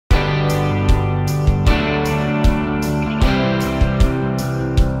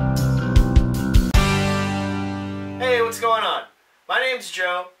My name's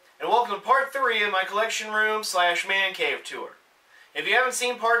Joe, and welcome to part 3 of my collection room / man cave tour. If you haven't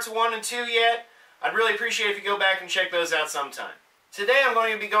seen parts 1 and 2 yet, I'd really appreciate if you go back and check those out sometime. Today I'm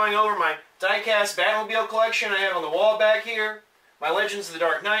going to be going over my die-cast Batmobile collection I have on the wall back here, my Legends of the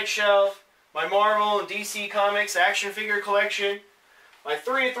Dark Knight shelf, my Marvel and DC Comics action figure collection, my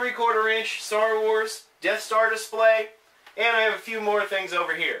 3 3/4 inch Star Wars Death Star display, and I have a few more things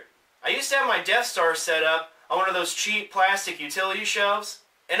over here. I used to have my Death Star set up on one of those cheap plastic utility shelves,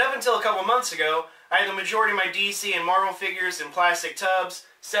 and up until a couple months ago, I had the majority of my DC and Marvel figures in plastic tubs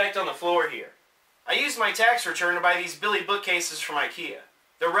stacked on the floor here. I used my tax return to buy these Billy bookcases from IKEA.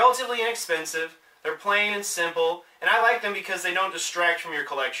 They're relatively inexpensive, they're plain and simple, and I like them because they don't distract from your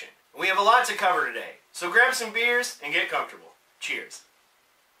collection. We have a lot to cover today, so grab some beers and get comfortable. Cheers.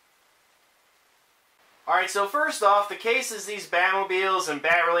 Alright, so first off, the cases these Batmobiles and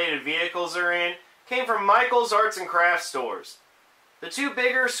Bat-related vehicles are in came from Michael's Arts and Crafts stores. The two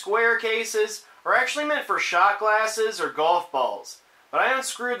bigger square cases are actually meant for shot glasses or golf balls, but I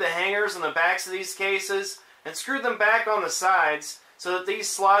unscrewed the hangers on the backs of these cases and screwed them back on the sides so that these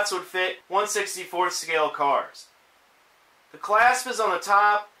slots would fit 1/64th scale cars. The clasp is on the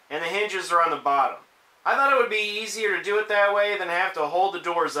top and the hinges are on the bottom. I thought it would be easier to do it that way than have to hold the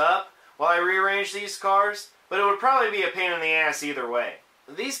doors up while I rearrange these cars, but it would probably be a pain in the ass either way.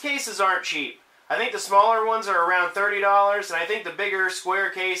 These cases aren't cheap. I think the smaller ones are around $30, and I think the bigger square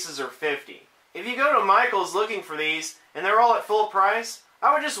cases are $50. If you go to Michael's looking for these, and they're all at full price,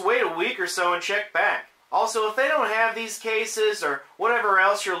 I would just wait a week or so and check back. Also, if they don't have these cases or whatever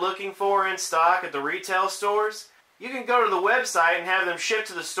else you're looking for in stock at the retail stores, you can go to the website and have them shipped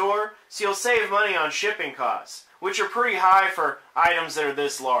to the store, so you'll save money on shipping costs, which are pretty high for items that are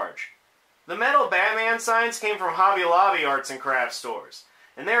this large. The metal Batman signs came from Hobby Lobby Arts and Crafts stores,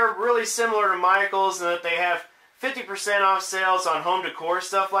 and they're really similar to Michael's in that they have 50% off sales on home decor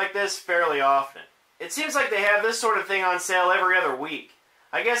stuff like this fairly often. It seems like they have this sort of thing on sale every other week.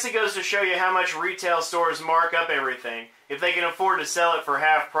 I guess it goes to show you how much retail stores mark up everything if they can afford to sell it for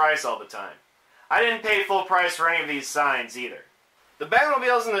half price all the time. I didn't pay full price for any of these signs either. The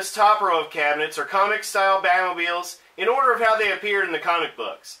Batmobiles in this top row of cabinets are comic-style Batmobiles in order of how they appeared in the comic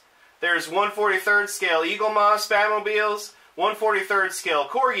books. There's 1/43rd scale Eaglemoss Batmobiles, 1/43rd scale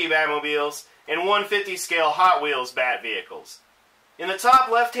Corgi Batmobiles, and 1/50 scale Hot Wheels Bat vehicles. In the top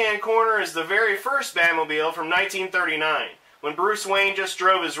left-hand corner is the very first Batmobile from 1939, when Bruce Wayne just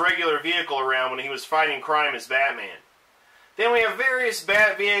drove his regular vehicle around when he was fighting crime as Batman. Then we have various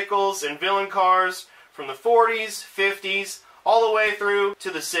Bat vehicles and villain cars from the 40s, 50s, all the way through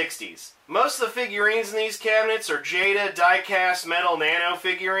to the 60s. Most of the figurines in these cabinets are Jada die-cast metal nano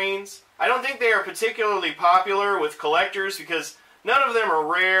figurines. I don't think they are particularly popular with collectors because none of them are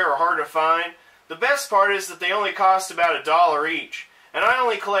rare or hard to find. The best part is that they only cost about $1 each, and I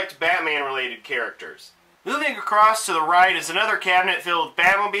only collect Batman-related characters. Moving across to the right is another cabinet filled with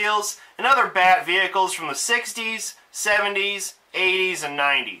Batmobiles and other Bat vehicles from the 60s, 70s, 80s, and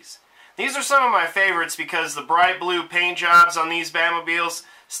 90s. These are some of my favorites because the bright blue paint jobs on these Batmobiles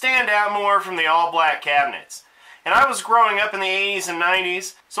stand out more from the all-black cabinets. And I was growing up in the 80s and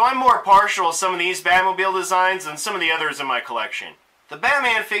 90s, so I'm more partial to some of these Batmobile designs than some of the others in my collection. The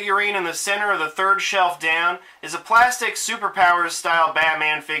Batman figurine in the center of the third shelf down is a plastic Superpowers style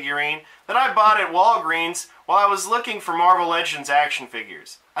Batman figurine that I bought at Walgreens while I was looking for Marvel Legends action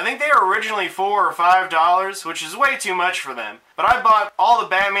figures. I think they were originally $4 or $5, which is way too much for them, but I bought all the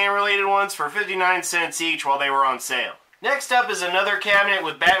Batman related ones for 59 cents each while they were on sale. Next up is another cabinet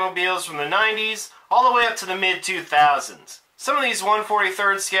with Batmobiles from the 90s all the way up to the mid-2000s. Some of these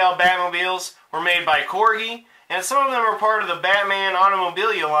 1/43rd scale Batmobiles were made by Corgi, and some of them are part of the Batman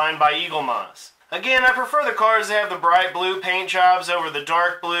Automobilia line by Eaglemoss. Again, I prefer the cars that have the bright blue paint jobs over the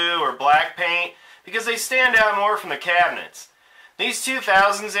dark blue or black paint because they stand out more from the cabinets. These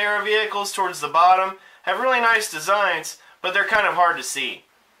 2000s era vehicles towards the bottom have really nice designs, but they're kind of hard to see.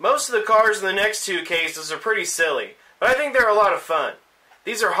 Most of the cars in the next two cases are pretty silly, but I think they're a lot of fun.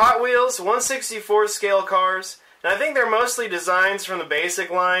 These are Hot Wheels 1/64th scale cars, and I think they're mostly designs from the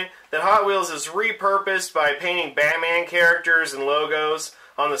basic line that Hot Wheels has repurposed by painting Batman characters and logos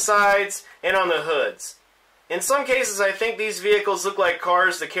on the sides and on the hoods. In some cases I think these vehicles look like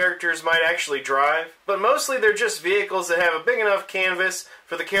cars the characters might actually drive, but mostly they're just vehicles that have a big enough canvas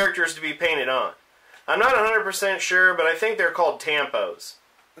for the characters to be painted on. I'm not 100% sure, but I think they're called tampos.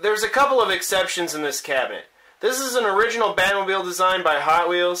 There's a couple of exceptions in this cabinet. This is an original Batmobile design by Hot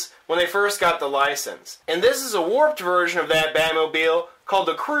Wheels when they first got the license. And this is a warped version of that Batmobile called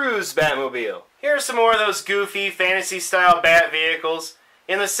the Cruise Batmobile. Here are some more of those goofy, fantasy-style Bat vehicles.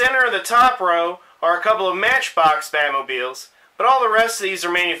 In the center of the top row are a couple of Matchbox Batmobiles, but all the rest of these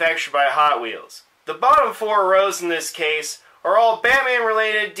are manufactured by Hot Wheels. The bottom 4 rows in this case are all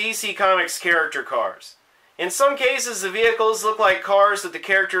Batman-related DC Comics character cars. In some cases, the vehicles look like cars that the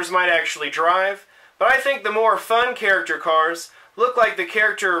characters might actually drive, but I think the more fun character cars look like the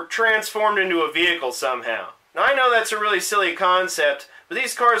character transformed into a vehicle somehow. Now I know that's a really silly concept, but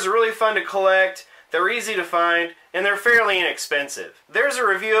these cars are really fun to collect, they're easy to find, and they're fairly inexpensive. There's a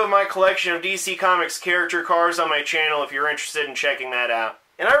review of my collection of DC Comics character cars on my channel if you're interested in checking that out.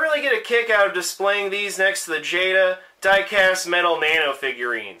 And I really get a kick out of displaying these next to the Jada die-cast metal nano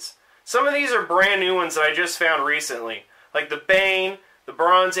figurines. Some of these are brand new ones that I just found recently, like the Bane, the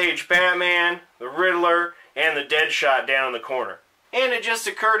Bronze Age Batman, the Riddler, and the Deadshot down in the corner. And it just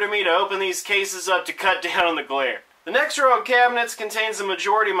occurred to me to open these cases up to cut down on the glare. The next row of cabinets contains the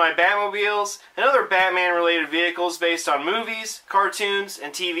majority of my Batmobiles and other Batman-related vehicles based on movies, cartoons,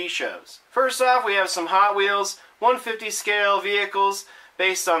 and TV shows. First off, we have some Hot Wheels 150 scale vehicles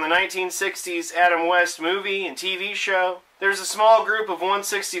based on the 1960s Adam West movie and TV show. There's a small group of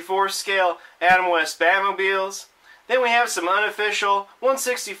 1/64 scale Adam West Batmobiles. Then we have some unofficial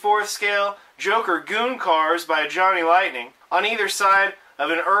 1/64 scale Joker Goon cars by Johnny Lightning on either side of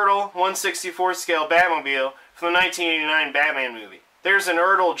an Ertl 1/64 scale Batmobile from the 1989 Batman movie. There's an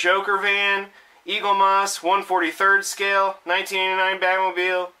Ertl Joker van, Eagle Moss 1/43 scale 1989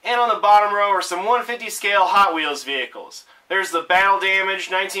 Batmobile, and on the bottom row are some 150 scale Hot Wheels vehicles. There's the Battle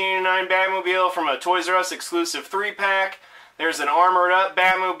Damage 1989 Batmobile from a Toys R Us exclusive 3-pack. There's an Armored Up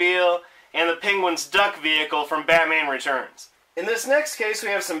Batmobile, and the Penguin's Duck vehicle from Batman Returns. In this next case, we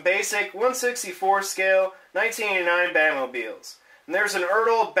have some basic 1/64 scale 1989 Batmobiles. And there's an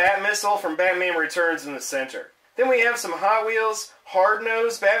Ertl Bat Missile from Batman Returns in the center. Then we have some Hot Wheels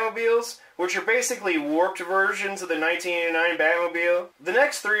hard-nosed Batmobiles, which are basically warped versions of the 1989 Batmobile. The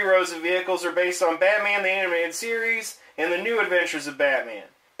next 3 rows of vehicles are based on Batman the Animated Series and the New Adventures of Batman.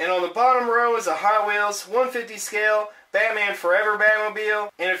 And on the bottom row is a Hot Wheels 150 scale Batman Forever Batmobile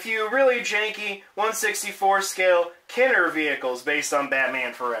and a few really janky 1/64 scale Kenner vehicles based on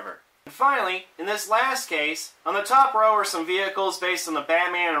Batman Forever. And finally, in this last case, on the top row are some vehicles based on the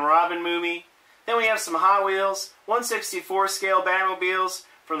Batman and Robin movie. Then we have some Hot Wheels 1/64 scale Batmobiles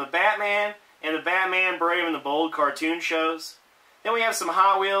from the Batman and the Batman Brave and the Bold cartoon shows. Then we have some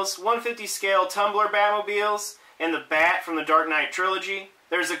Hot Wheels 150 scale Tumbler Batmobiles and the Bat from the Dark Knight trilogy.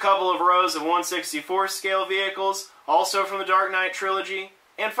 There's a couple of rows of 1/64 scale vehicles, also from the Dark Knight trilogy.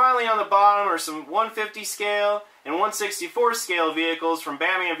 And finally on the bottom are some 150 scale and 1/64 scale vehicles from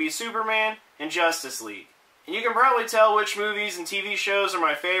Batman v Superman and Justice League. And you can probably tell which movies and TV shows are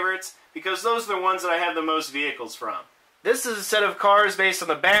my favorites, because those are the ones that I have the most vehicles from. This is a set of cars based on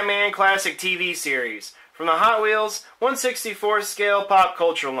the Batman Classic TV series, from the Hot Wheels 1/64 scale pop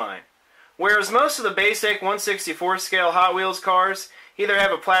culture line. Whereas most of the basic 1/64 scale Hot Wheels cars either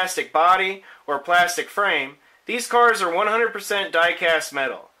have a plastic body or a plastic frame, these cars are 100% die-cast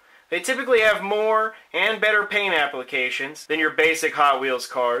metal. They typically have more and better paint applications than your basic Hot Wheels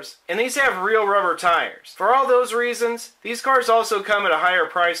cars, and these have real rubber tires. For all those reasons, these cars also come at a higher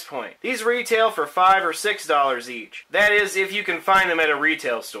price point. These retail for $5 or $6 each. That is, if you can find them at a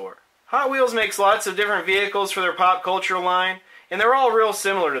retail store. Hot Wheels makes lots of different vehicles for their pop culture line, and they're all real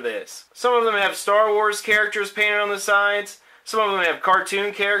similar to this. Some of them have Star Wars characters painted on the sides, some of them have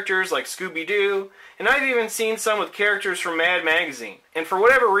cartoon characters like Scooby-Doo, and I've even seen some with characters from Mad Magazine. And for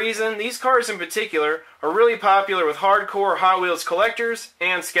whatever reason, these cars in particular are really popular with hardcore Hot Wheels collectors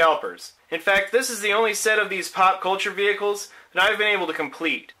and scalpers. In fact, this is the only set of these pop culture vehicles that I've been able to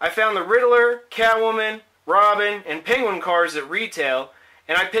complete. I found the Riddler, Catwoman, Robin, and Penguin cars at retail,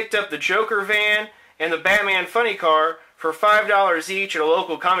 and I picked up the Joker van and the Batman Funny car for $5 each at a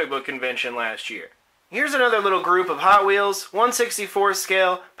local comic book convention last year. Here's another little group of Hot Wheels 1/64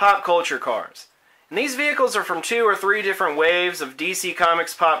 scale pop culture cars. And these vehicles are from 2 or 3 different waves of DC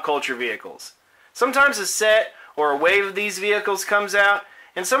Comics pop culture vehicles. Sometimes a set or a wave of these vehicles comes out,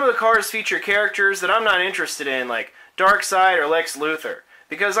 and some of the cars feature characters that I'm not interested in, like Darkseid or Lex Luthor,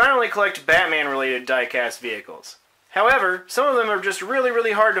 because I only collect Batman-related die-cast vehicles. However, some of them are just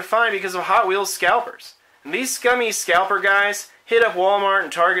really hard to find because of Hot Wheels scalpers. And these scummy scalper guys hit up Walmart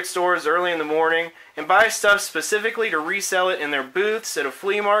and Target stores early in the morning and buy stuff specifically to resell it in their booths at a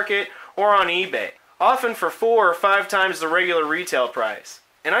flea market or on eBay, often for 4 or 5 times the regular retail price.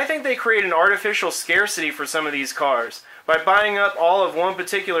 And I think they create an artificial scarcity for some of these cars by buying up all of one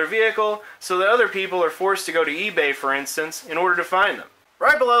particular vehicle so that other people are forced to go to eBay, for instance, in order to find them.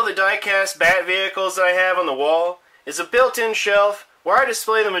 Right below the die-cast Bat vehicles that I have on the wall is a built-in shelf where I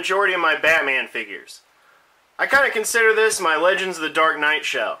display the majority of my Batman figures. I kind of consider this my Legends of the Dark Knight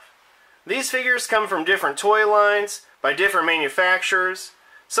shelf. These figures come from different toy lines, by different manufacturers.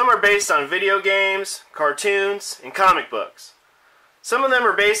 Some are based on video games, cartoons, and comic books. Some of them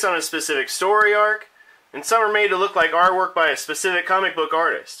are based on a specific story arc, and some are made to look like artwork by a specific comic book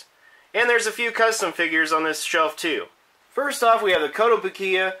artist. And there's a few custom figures on this shelf too. First off, we have the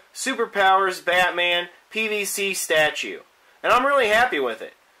Kotobukiya Superpowers Batman PVC statue. And I'm really happy with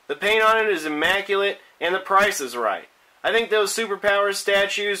it. The paint on it is immaculate, and the price is right. I think those Superpowers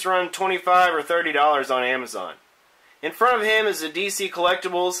statues run $25 or $30 on Amazon. In front of him is the DC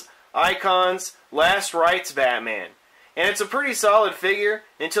Collectibles Icons Last Rites Batman. And it's a pretty solid figure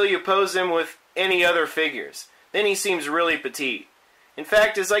until you pose him with any other figures. Then he seems really petite. In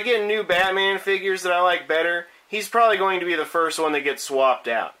fact, as I get new Batman figures that I like better, he's probably going to be the first one that gets swapped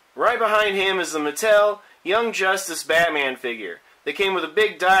out. Right behind him is the Mattel Young Justice Batman figure. They came with a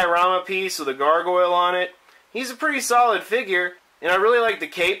big diorama piece with a gargoyle on it. He's a pretty solid figure, and I really like the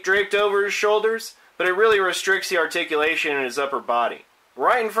cape draped over his shoulders, but it really restricts the articulation in his upper body.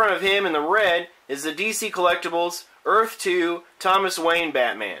 Right in front of him in the red is the DC Collectibles Earth 2 Thomas Wayne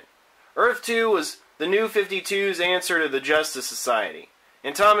Batman. Earth 2 was the New 52's answer to the Justice Society,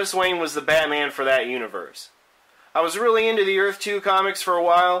 and Thomas Wayne was the Batman for that universe. I was really into the Earth 2 comics for a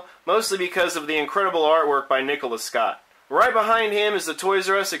while, mostly because of the incredible artwork by Nicholas Scott. Right behind him is the Toys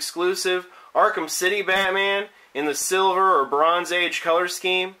R Us exclusive Arkham City Batman in the silver or bronze age color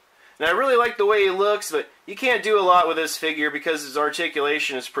scheme. And I really like the way he looks, but you can't do a lot with this figure because his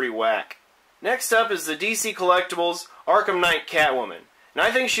articulation is pretty whack. Next up is the DC Collectibles Arkham Knight Catwoman, and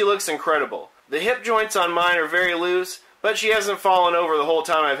I think she looks incredible. The hip joints on mine are very loose, but she hasn't fallen over the whole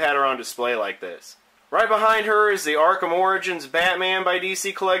time I've had her on display like this. Right behind her is the Arkham Origins Batman by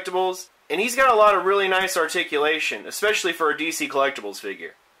DC Collectibles, and he's got a lot of really nice articulation, especially for a DC Collectibles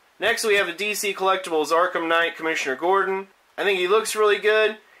figure. Next we have the DC Collectibles Arkham Knight Commissioner Gordon. I think he looks really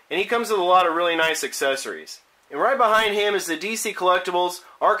good, and he comes with a lot of really nice accessories. And right behind him is the DC Collectibles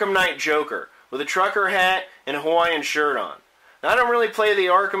Arkham Knight Joker, with a trucker hat and a Hawaiian shirt on. Now, I don't really play the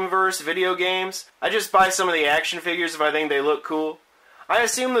Arkhamverse video games. I just buy some of the action figures if I think they look cool. I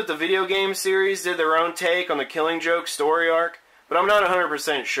assume that the video game series did their own take on the Killing Joke story arc, but I'm not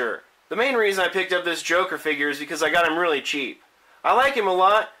 100% sure. The main reason I picked up this Joker figure is because I got him really cheap. I like him a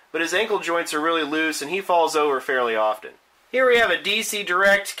lot, but his ankle joints are really loose and he falls over fairly often. Here we have a DC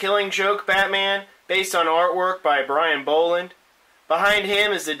Direct Killing Joke Batman based on artwork by Brian Boland. Behind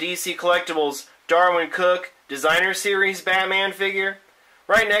him is the DC Collectibles Darwin Cook Designer Series Batman figure.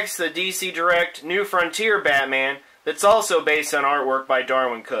 Right next to the DC Direct New Frontier Batman that's also based on artwork by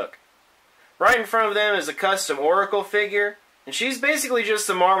Darwin Cook. Right in front of them is a custom Oracle figure, and she's basically just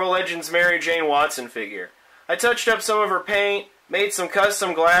the Marvel Legends Mary Jane Watson figure. I touched up some of her paint, made some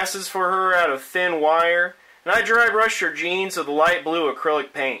custom glasses for her out of thin wire, and I dry brushed her jeans with light blue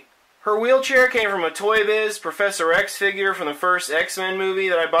acrylic paint. Her wheelchair came from a Toy Biz Professor X figure from the first X-Men movie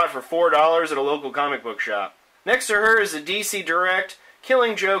that I bought for $4 at a local comic book shop. Next to her is the DC Direct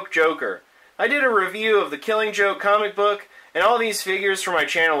Killing Joke Joker. I did a review of the Killing Joke comic book and all these figures for my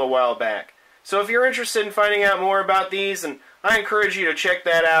channel a while back. So if you're interested in finding out more about these, and I encourage you to check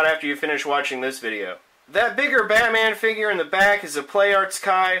that out after you finish watching this video. That bigger Batman figure in the back is a PlayArts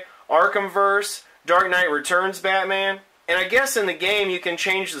Kai Arkhamverse Dark Knight Returns Batman. And I guess in the game you can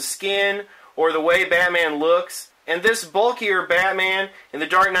change the skin or the way Batman looks, and this bulkier Batman in the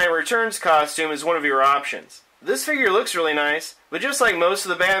Dark Knight Returns costume is one of your options. This figure looks really nice, but just like most of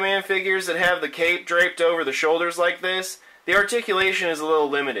the Batman figures that have the cape draped over the shoulders like this, the articulation is a little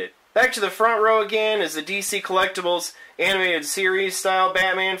limited. Back to the front row again is the DC Collectibles Animated Series style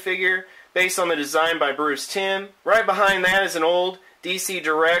Batman figure based on the design by Bruce Timm. Right behind that is an old DC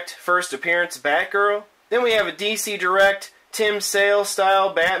Direct First Appearance Batgirl. Then we have a DC Direct Tim Sale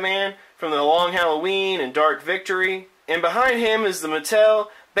style Batman from the Long Halloween and Dark Victory. And behind him is the Mattel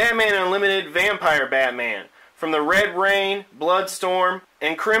Batman Unlimited Vampire Batman from the Red Rain, Bloodstorm,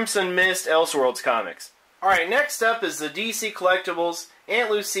 and Crimson Mist Elseworlds comics. Alright, next up is the DC Collectibles Aunt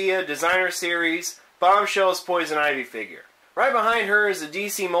Lucia Designer Series Bombshells Poison Ivy figure. Right behind her is a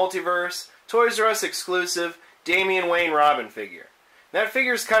DC Multiverse Toys R Us exclusive Damian Wayne Robin figure. That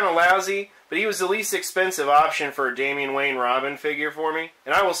figure's kind of lousy, but he was the least expensive option for a Damian Wayne Robin figure for me,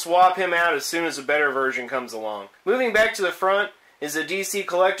 and I will swap him out as soon as a better version comes along. Moving back to the front is the DC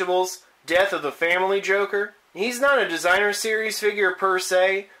Collectibles Death of the Family Joker. He's not a designer series figure per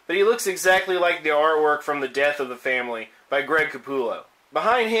se, but he looks exactly like the artwork from the Death of the Family by Greg Capullo.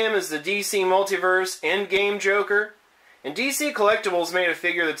 Behind him is the DC Multiverse Endgame Joker, and DC Collectibles made a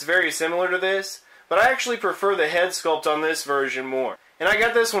figure that's very similar to this, but I actually prefer the head sculpt on this version more. And I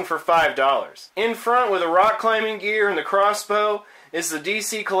got this one for $5. In front with a rock climbing gear and the crossbow is the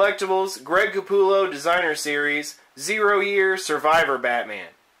DC Collectibles Greg Capullo Designer Series Zero Year Survivor Batman.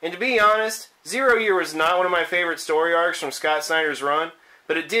 And to be honest, Zero Year was not one of my favorite story arcs from Scott Snyder's run,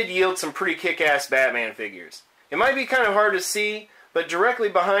 but it did yield some pretty kick-ass Batman figures. It might be kind of hard to see, but directly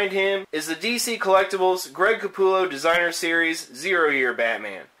behind him is the DC Collectibles Greg Capullo Designer Series Zero Year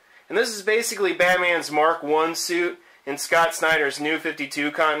Batman. And this is basically Batman's Mark I suit in Scott Snyder's New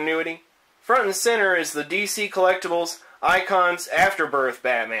 52 continuity. Front and center is the DC Collectibles Icons Afterbirth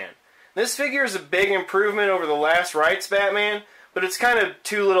Batman. This figure is a big improvement over the last Rights Batman, but it's kind of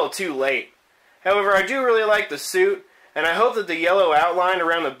too little too late. However, I do really like the suit, and I hope that the yellow outline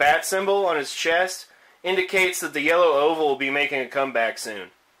around the bat symbol on his chest indicates that the yellow oval will be making a comeback soon.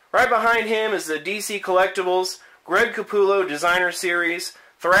 Right behind him is the DC Collectibles Greg Capullo Designer Series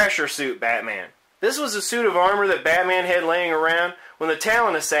Thrasher Suit Batman. This was a suit of armor that Batman had laying around when the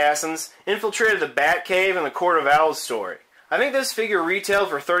Talon Assassins infiltrated the Batcave in the Court of Owls story. I think this figure retailed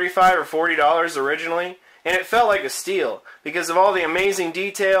for $35 or $40 originally, and it felt like a steal because of all the amazing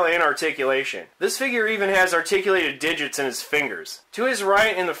detail and articulation. This figure even has articulated digits in his fingers. To his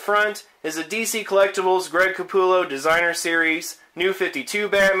right in the front is the DC Collectibles Greg Capullo Designer Series New 52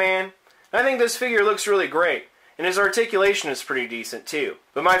 Batman. I think this figure looks really great, and his articulation is pretty decent too.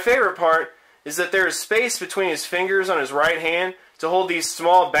 But my favorite part is that there is space between his fingers on his right hand to hold these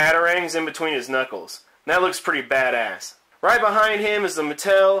small batarangs in between his knuckles. And that looks pretty badass. Right behind him is the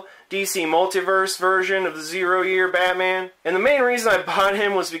Mattel DC Multiverse version of the Zero Year Batman. And the main reason I bought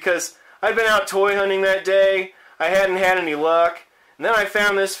him was because I'd been out toy hunting that day, I hadn't had any luck, and then I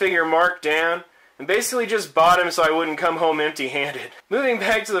found this figure marked down, and basically just bought him so I wouldn't come home empty-handed. Moving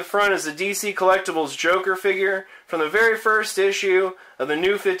back to the front is the DC Collectibles Joker figure from the very first issue of the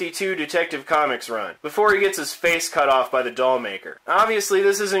New 52 Detective Comics run, before he gets his face cut off by the doll maker. Obviously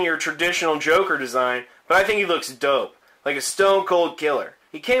this isn't your traditional Joker design, but I think he looks dope, like a stone-cold killer.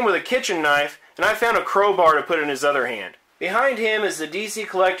 He came with a kitchen knife, and I found a crowbar to put in his other hand. Behind him is the DC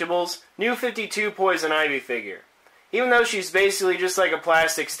Collectibles New 52 Poison Ivy figure. Even though she's basically just like a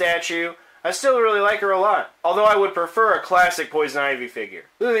plastic statue, I still really like her a lot, although I would prefer a classic Poison Ivy figure.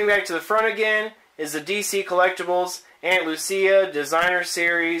 Moving back to the front again is the DC Collectibles Aunt Lucia Designer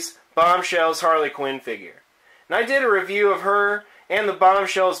Series Bombshells Harley Quinn figure. And I did a review of her and the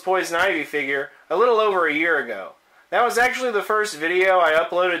Bombshells Poison Ivy figure a little over a year ago. That was actually the first video I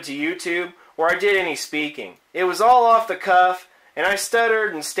uploaded to YouTube where I did any speaking. It was all off the cuff, and I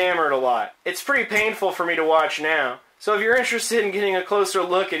stuttered and stammered a lot. It's pretty painful for me to watch now, so if you're interested in getting a closer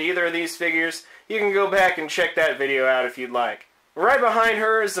look at either of these figures, you can go back and check that video out if you'd like. Right behind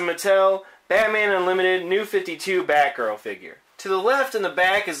her is the Mattel Batman Unlimited New 52 Batgirl figure. To the left in the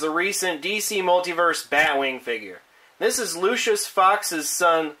back is the recent DC Multiverse Batwing figure. This is Lucius Fox's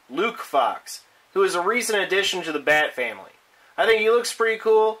son, Luke Fox, who is a recent addition to the Bat family. I think he looks pretty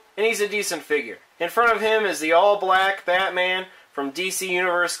cool, and he's a decent figure. In front of him is the all-black Batman from DC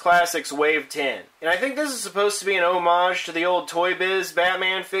Universe Classics Wave 10. And I think this is supposed to be an homage to the old Toy Biz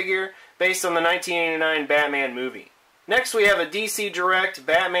Batman figure based on the 1989 Batman movie. Next we have a DC Direct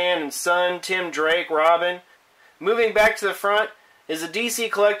Batman and Son Tim Drake Robin. Moving back to the front is the DC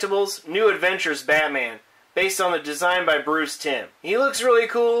Collectibles New Adventures Batman, based on the design by Bruce Timm. He looks really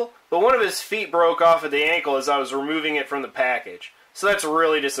cool, but one of his feet broke off at the ankle as I was removing it from the package, so that's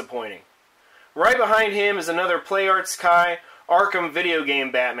really disappointing. Right behind him is another PlayArts Kai Arkham video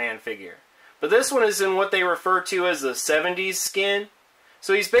game Batman figure, but this one is in what they refer to as the 70s skin,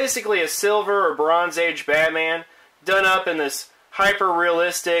 so he's basically a Silver or Bronze Age Batman done up in this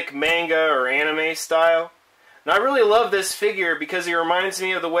hyper-realistic manga or anime style. And I really love this figure because he reminds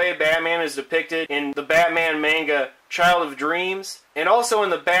me of the way Batman is depicted in the Batman manga Child of Dreams, and also in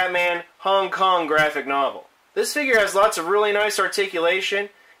the Batman Hong Kong graphic novel. This figure has lots of really nice articulation.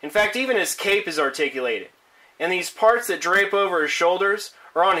 In fact, even his cape is articulated. And these parts that drape over his shoulders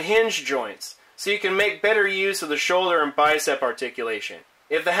are on hinge joints, so you can make better use of the shoulder and bicep articulation.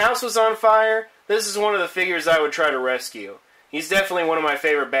 If the house was on fire, this is one of the figures I would try to rescue. He's definitely one of my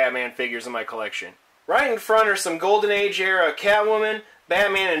favorite Batman figures in my collection. Right in front are some Golden Age era Catwoman,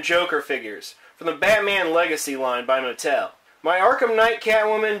 Batman, and Joker figures from the Batman Legacy line by Mattel. My Arkham Knight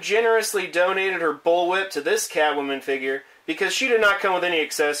Catwoman generously donated her bullwhip to this Catwoman figure because she did not come with any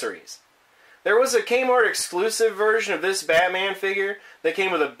accessories. There was a Kmart exclusive version of this Batman figure that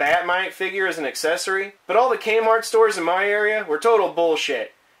came with a Batmite figure as an accessory, but all the Kmart stores in my area were total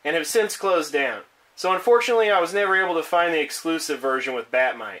bullshit and have since closed down. So unfortunately I was never able to find the exclusive version with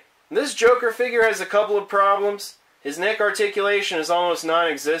Batmite. This Joker figure has a couple of problems. His neck articulation is almost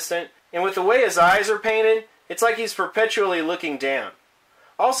non-existent, and with the way his eyes are painted, it's like he's perpetually looking down.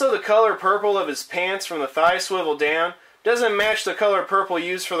 Also, the color purple of his pants from the thigh swivel down doesn't match the color purple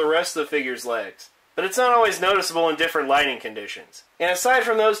used for the rest of the figure's legs. But but it's not always noticeable in different lighting conditions. And aside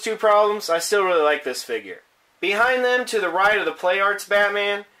from those two problems, I still really like this figure. Behind them, to the right of the Play Arts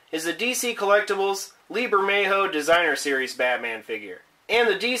Batman, is the DC Collectibles Lee Bermejo Designer Series Batman figure, and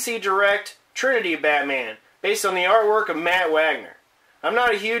the DC Direct Trinity Batman, based on the artwork of Matt Wagner. I'm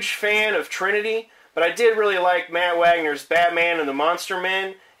not a huge fan of Trinity, but I did really like Matt Wagner's Batman and the Monster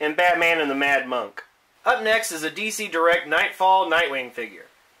Men and Batman and the Mad Monk. Up next is a DC Direct Nightfall Nightwing figure,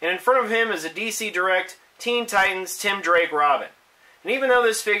 and in front of him is a DC Direct Teen Titans Tim Drake Robin. And even though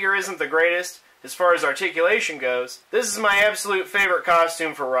this figure isn't the greatest as far as articulation goes, this is my absolute favorite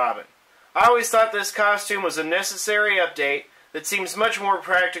costume for Robin. I always thought this costume was a necessary update that seems much more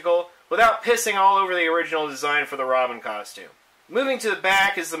practical without pissing all over the original design for the Robin costume. Moving to the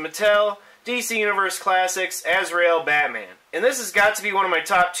back is the Mattel DC Universe Classics Azrael Batman. And this has got to be one of my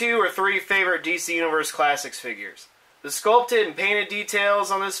top 2 or 3 favorite DC Universe Classics figures. The sculpted and painted details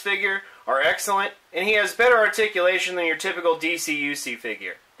on this figure are excellent, and he has better articulation than your typical DC UC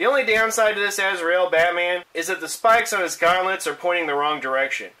figure. The only downside to this Azrael Batman is that the spikes on his gauntlets are pointing the wrong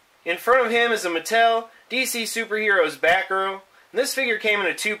direction. In front of him is a Mattel DC Superheroes Batgirl, and this figure came in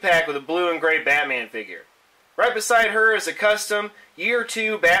a 2-pack with a blue and gray Batman figure. Right beside her is a custom Year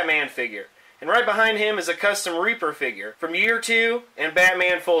 2 Batman figure, and right behind him is a custom Reaper figure from Year 2 and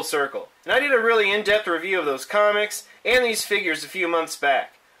Batman Full Circle. And I did a really in-depth review of those comics and these figures a few months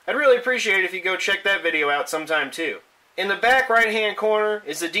back. I'd really appreciate it if you go check that video out sometime too. In the back right-hand corner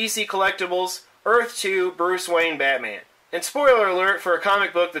is the DC Collectibles Earth 2 Bruce Wayne Batman. And spoiler alert for a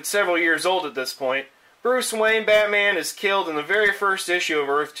comic book that's several years old at this point, Bruce Wayne Batman is killed in the very first issue of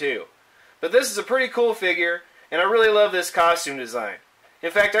Earth 2. But this is a pretty cool figure, and I really love this costume design.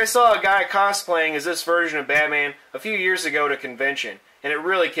 In fact, I saw a guy cosplaying as this version of Batman a few years ago at a convention, and it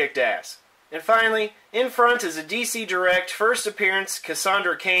really kicked ass. And finally, in front is a DC Direct first appearance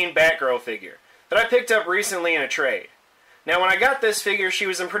Cassandra Cain Batgirl figure that I picked up recently in a trade. Now when I got this figure, she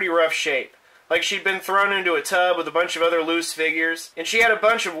was in pretty rough shape. Like she'd been thrown into a tub with a bunch of other loose figures, and she had a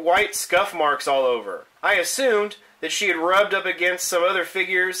bunch of white scuff marks all over her. I assumed that she had rubbed up against some other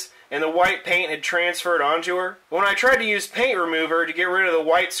figures and the white paint had transferred onto her. When I tried to use paint remover to get rid of the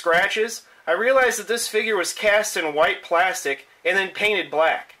white scratches, I realized that this figure was cast in white plastic and then painted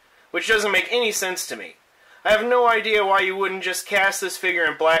black, which doesn't make any sense to me. I have no idea why you wouldn't just cast this figure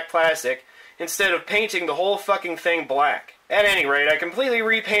in black plastic instead of painting the whole fucking thing black. At any rate, I completely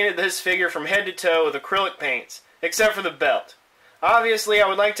repainted this figure from head to toe with acrylic paints, except for the belt. Obviously, I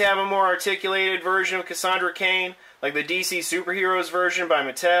would like to have a more articulated version of Cassandra Cain, like the DC Superheroes version by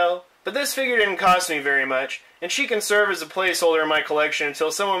Mattel, but this figure didn't cost me very much, and she can serve as a placeholder in my collection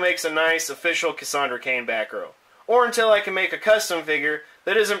until someone makes a nice, official Cassandra Cain Batgirl. Or until I can make a custom figure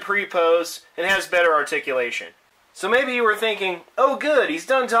that isn't pre-posed and has better articulation. So maybe you were thinking, oh good, he's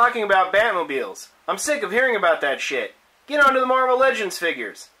done talking about Batmobiles. I'm sick of hearing about that shit. Get on to the Marvel Legends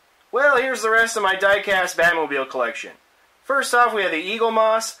figures. Well, here's the rest of my die-cast Batmobile collection. First off, we have the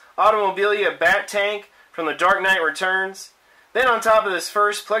Eaglemoss Automobilia Bat Tank from The Dark Knight Returns. Then on top of this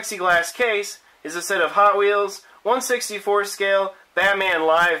first plexiglass case is a set of Hot Wheels 1/64 scale Batman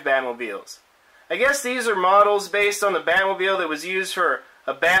Live Batmobiles. I guess these are models based on the Batmobile that was used for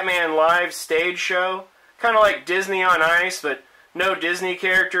a Batman Live stage show. Kind of like Disney on Ice, but no Disney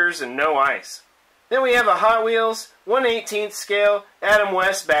characters and no ice. Then we have a Hot Wheels 1/18 scale Adam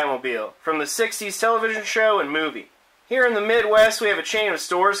West Batmobile from the 60s television show and movie. Here in the Midwest we have a chain of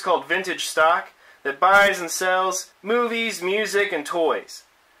stores called Vintage Stock that buys and sells movies, music, and toys.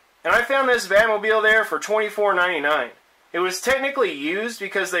 And I found this Batmobile there for $24.99. It was technically used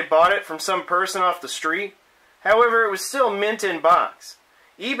because they bought it from some person off the street. However, it was still mint in box.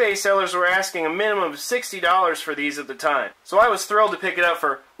 eBay sellers were asking a minimum of $60 for these at the time, so I was thrilled to pick it up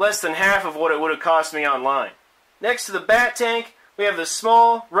for less than half of what it would have cost me online. Next to the Bat Tank, we have the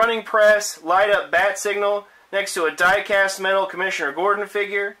small, running press, light-up bat signal next to a die-cast metal Commissioner Gordon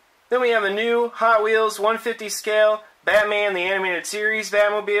figure. Then we have a new Hot Wheels 150 scale Batman the Animated Series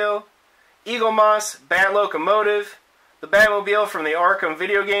Batmobile, Eaglemoss Bat Locomotive, the Batmobile from the Arkham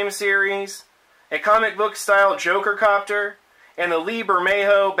video game series, a comic book style Joker Copter, and the Lee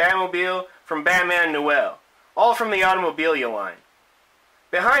Bermejo Batmobile from Batman Noel, all from the Automobilia line.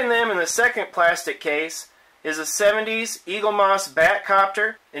 Behind them in the second plastic case is a 70s Eaglemoss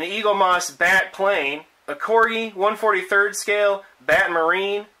Batcopter, an Eaglemoss Bat Plane, a Corgi 1/43 scale Bat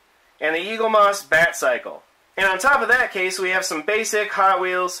Marine, and the Eaglemoss Bat Cycle. And on top of that case we have some basic Hot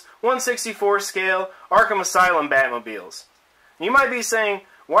Wheels 1/64 scale Arkham Asylum Batmobiles. You might be saying,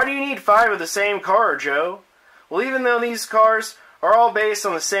 why do you need 5 of the same car, Joe? Well, even though these cars are all based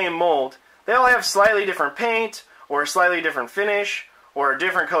on the same mold, they all have slightly different paint, or a slightly different finish, or a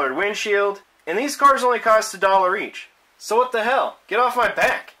different colored windshield, And these cards only cost $1 each. So what the hell? Get off my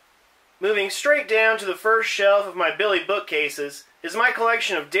back! Moving straight down to the first shelf of my Billy bookcases is my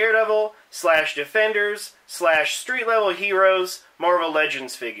collection of Daredevil / Defenders / Street Level Heroes Marvel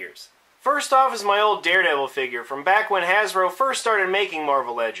Legends figures. First off is my old Daredevil figure from back when Hasbro first started making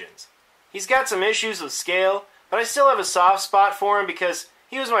Marvel Legends. He's got some issues with scale, but I still have a soft spot for him because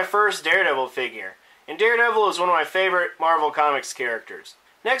he was my first Daredevil figure, and Daredevil is one of my favorite Marvel Comics characters.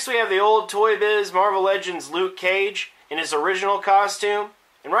 Next we have the old Toy Biz Marvel Legends Luke Cage in his original costume,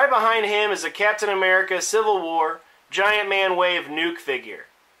 and right behind him is a Captain America Civil War Giant Man Wave Nuke figure.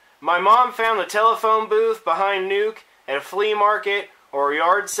 My mom found the telephone booth behind Nuke at a flea market or a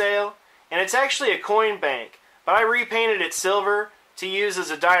yard sale, and it's actually a coin bank, but I repainted it silver to use as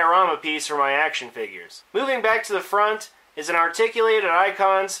a diorama piece for my action figures. Moving back to the front is an Articulated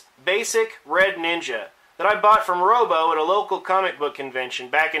Icons Basic Red Ninja that I bought from Robo at a local comic book convention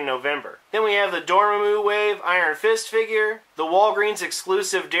back in November. Then we have the Dormammu Wave Iron Fist figure, the Walgreens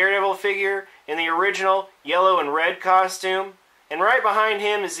exclusive Daredevil figure in the original yellow and red costume, and right behind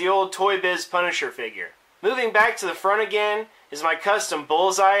him is the old Toy Biz Punisher figure. Moving back to the front again is my custom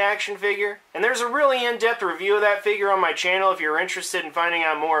Bullseye action figure, and there's a really in-depth review of that figure on my channel if you're interested in finding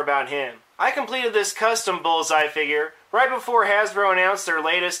out more about him. I completed this custom Bullseye figure right before Hasbro announced their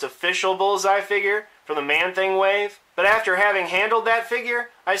latest official Bullseye figure for the Man-Thing wave, but after having handled that figure,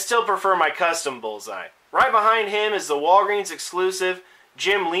 I still prefer my custom Bullseye. Right behind him is the Walgreens exclusive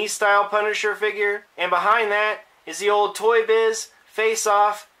Jim Lee style Punisher figure, and behind that is the old Toy Biz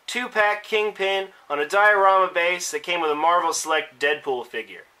Face-Off 2-pack Kingpin on a diorama base that came with a Marvel Select Deadpool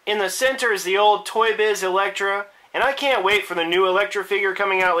figure. In the center is the old Toy Biz Elektra, and I can't wait for the new Elektra figure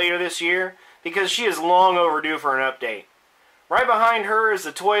coming out later this year because she is long overdue for an update. Right behind her is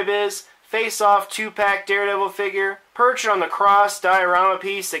the Toy Biz Face-Off 2-pack Daredevil figure, perched on the cross diorama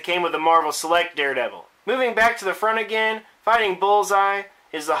piece that came with the Marvel Select Daredevil. Moving back to the front again, fighting Bullseye,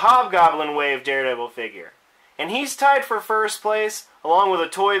 is the Hobgoblin Wave Daredevil figure. And he's tied for first place, along with a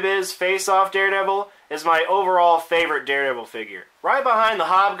Toy Biz Face-Off Daredevil, as my overall favorite Daredevil figure. Right behind the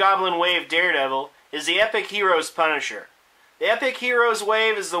Hobgoblin Wave Daredevil is the Epic Heroes Punisher. The Epic Heroes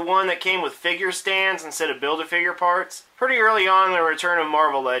Wave is the one that came with figure stands instead of Build-A-Figure parts, pretty early on in the return of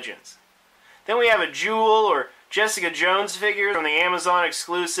Marvel Legends. Then we have a Jewel or Jessica Jones figure from the Amazon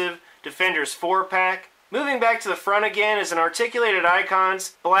exclusive Defenders 4-pack. Moving back to the front again is an Articulated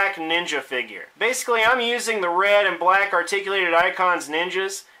Icons Black Ninja figure. Basically, I'm using the red and black Articulated Icons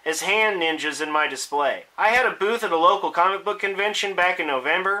ninjas as hand ninjas in my display. I had a booth at a local comic book convention back in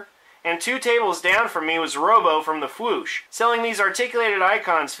November, and 2 tables down from me was Robo from the Fwoosh, selling these Articulated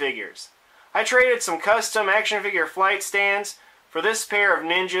Icons figures. I traded some custom action figure flight stands for this pair of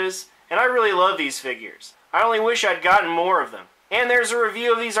ninjas, and I really love these figures. I only wish I'd gotten more of them. And there's a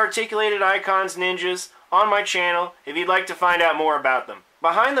review of these Articulated Icons ninjas on my channel if you'd like to find out more about them.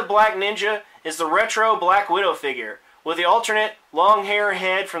 Behind the Black Ninja is the retro Black Widow figure with the alternate long hair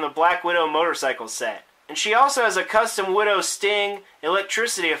head from the Black Widow motorcycle set. And she also has a custom Widow Sting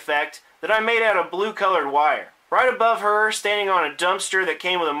electricity effect that I made out of blue colored wire. Right above her, standing on a dumpster that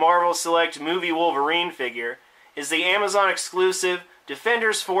came with a Marvel Select Movie Wolverine figure, is the Amazon exclusive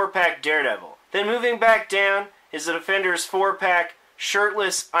Defenders 4-pack Daredevil. Then moving back down is the Defenders 4-pack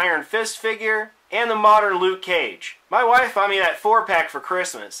shirtless Iron Fist figure and the modern Luke Cage. My wife bought me that 4-pack for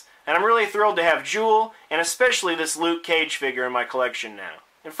Christmas, and I'm really thrilled to have Jewel and especially this Luke Cage figure in my collection now.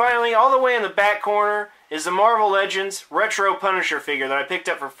 And finally, all the way in the back corner is the Marvel Legends Retro Punisher figure that I picked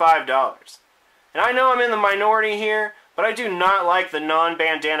up for $5. And I know I'm in the minority here, but I do not like the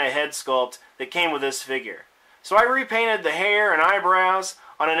non-bandana head sculpt that came with this figure. So I repainted the hair and eyebrows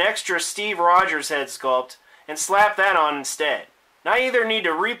on an extra Steve Rogers head sculpt and slapped that on instead. Now I either need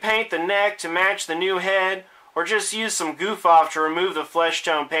to repaint the neck to match the new head or just use some goof off to remove the flesh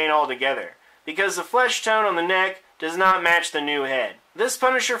tone paint altogether, because the flesh tone on the neck does not match the new head. This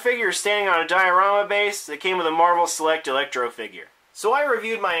Punisher figure is standing on a diorama base that came with a Marvel Select Electro figure. So I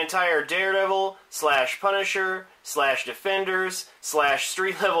reviewed my entire Daredevil / Punisher / Defenders /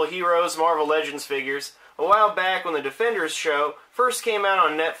 Street Level Heroes Marvel Legends figures a while back when the Defenders show first came out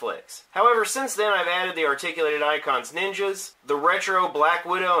on Netflix. However, since then I've added the Articulated Icons ninjas, the retro Black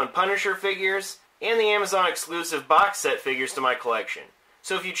Widow and Punisher figures, and the Amazon exclusive box set figures to my collection.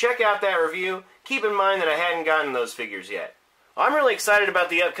 So if you check out that review, keep in mind that I hadn't gotten those figures yet. I'm really excited about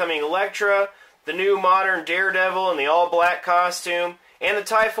the upcoming Elektra, the new modern Daredevil in the all-black costume, and the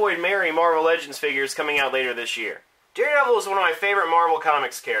Typhoid Mary Marvel Legends figures coming out later this year. Daredevil is one of my favorite Marvel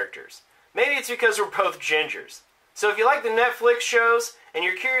Comics characters. Maybe it's because we're both gingers. So if you like the Netflix shows, and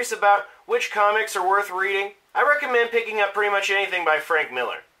you're curious about which comics are worth reading, I recommend picking up pretty much anything by Frank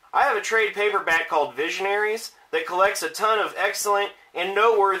Miller. I have a trade paperback called Visionaries that collects a ton of excellent and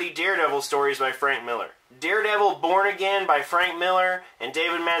noteworthy Daredevil stories by Frank Miller. Daredevil Born Again by Frank Miller and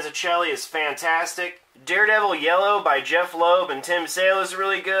David Mazzucchelli is fantastic. Daredevil Yellow by Jeff Loeb and Tim Sale is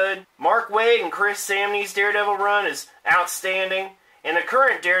really good. Mark Waid and Chris Samnee's Daredevil run is outstanding. And the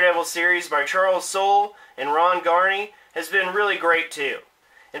current Daredevil series by Charles Soule and Ron Garney has been really great too.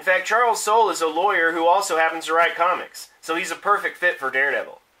 In fact, Charles Soule is a lawyer who also happens to write comics, so he's a perfect fit for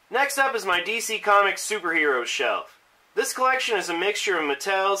Daredevil. Next up is my DC Comics Superheroes shelf. This collection is a mixture of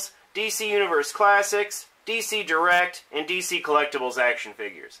Mattel's DC Universe Classics, DC Direct, and DC Collectibles action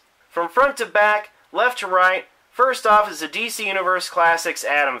figures. From front to back, left to right, first off is a DC Universe Classics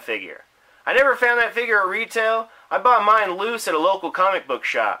Atom figure. I never found that figure at retail. I bought mine loose at a local comic book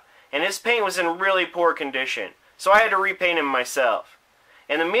shop, and his paint was in really poor condition, so I had to repaint him myself.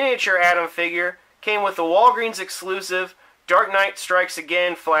 And the miniature Atom figure came with the Walgreens exclusive Dark Knight Strikes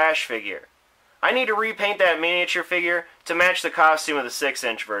Again Flash figure. I need to repaint that miniature figure to match the costume of the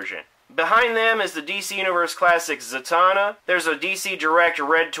 6-inch version. Behind them is the DC Universe Classics Zatanna, there's a DC Direct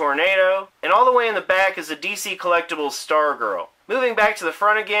Red Tornado, and all the way in the back is a DC Collectibles Stargirl. Moving back to the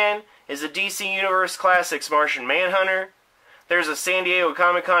front again is a DC Universe Classics Martian Manhunter, there's a San Diego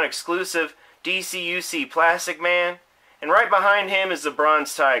Comic-Con exclusive DC UC Plastic Man, and right behind him is the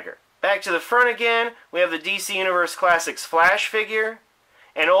Bronze Tiger. Back to the front again, we have the DC Universe Classics Flash figure,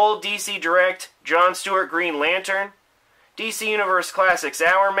 an old DC Direct John Stewart Green Lantern, DC Universe Classics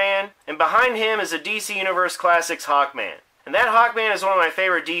Hourman, and behind him is a DC Universe Classics Hawkman. And that Hawkman is one of my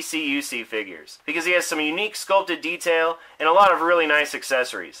favorite DC UC figures, because he has some unique sculpted detail and a lot of really nice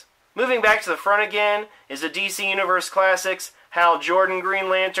accessories. Moving back to the front again is the DC Universe Classics Hal Jordan Green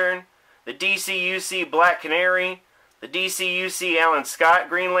Lantern, the DC UC Black Canary, the DC UC Alan Scott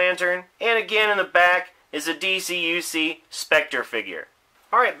Green Lantern, and again in the back is a DC UC Spectre figure.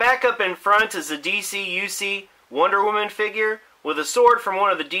 Alright, back up in front is the DC UC Wonder Woman figure with a sword from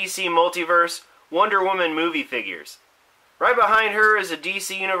one of the DC Multiverse Wonder Woman movie figures. Right behind her is a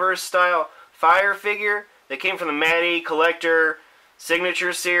DC Universe style Fire figure that came from the Mad E Collector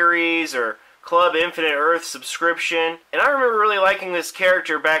Signature Series or Club Infinite Earth subscription. And I remember really liking this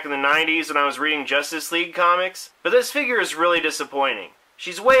character back in the 90s when I was reading Justice League comics, but this figure is really disappointing.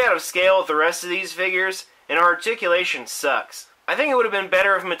 She's way out of scale with the rest of these figures, and her articulation sucks. I think it would have been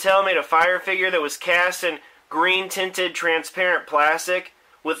better if Mattel made a Fire figure that was cast in green-tinted transparent plastic,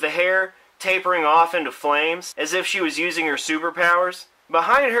 with the hair tapering off into flames, as if she was using her superpowers.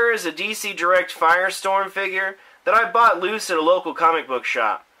 Behind her is a DC Direct Firestorm figure that I bought loose at a local comic book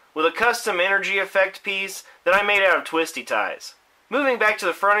shop, with a custom energy effect piece that I made out of twisty ties. Moving back to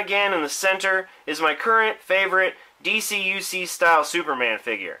the front again in the center is my current favorite DC UC style Superman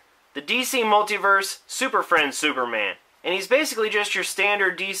figure, the DC Multiverse Super Friends Superman. And he's basically just your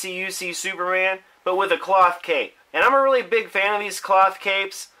standard DC UC Superman, but with a cloth cape. And I'm a really big fan of these cloth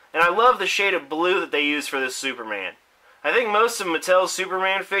capes, and I love the shade of blue that they use for this Superman. I think most of Mattel's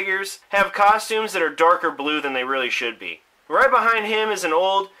Superman figures have costumes that are darker blue than they really should be. Right behind him is an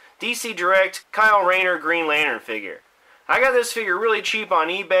old DC Direct Kyle Rayner Green Lantern figure. I got this figure really cheap on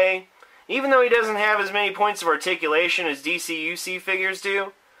eBay. Even though he doesn't have as many points of articulation as DC UC figures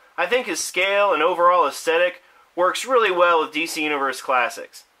do, I think his scale and overall aesthetic works really well with DC Universe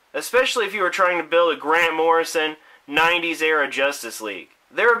Classics, especially if you were trying to build a Grant Morrison 90s era Justice League.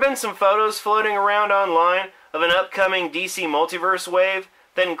 There have been some photos floating around online of an upcoming DC Multiverse wave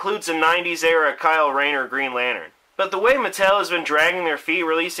that includes a 90s era Kyle Rayner Green Lantern. But the way Mattel has been dragging their feet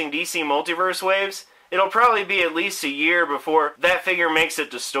releasing DC Multiverse waves, it'll probably be at least a year before that figure makes it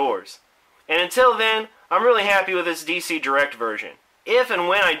to stores. And until then, I'm really happy with this DC Direct version. If and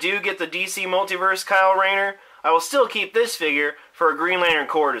when I do get the DC Multiverse Kyle Rayner, I will still keep this figure for a Green Lantern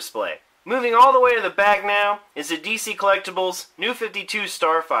Corps display. Moving all the way to the back now is the DC Collectibles New 52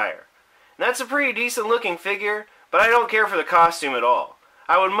 Starfire. And that's a pretty decent looking figure, but I don't care for the costume at all.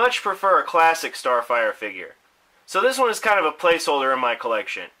 I would much prefer a classic Starfire figure. So this one is kind of a placeholder in my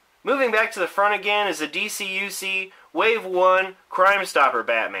collection. Moving back to the front again is the DC UC Wave 1 Crime Stopper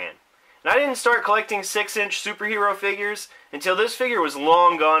Batman. And I didn't start collecting 6-inch superhero figures until this figure was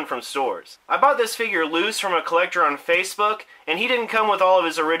long gone from stores. I bought this figure loose from a collector on Facebook, and he didn't come with all of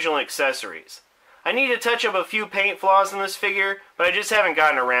his original accessories. I need to touch up a few paint flaws in this figure, but I just haven't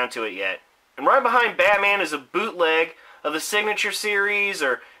gotten around to it yet. And right behind Batman is a bootleg of the Signature Series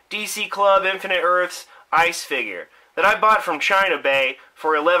or DC Club Infinite Earth's Ice figure that I bought from China Bay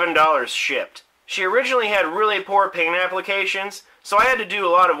for $11 shipped. She originally had really poor paint applications, so I had to do a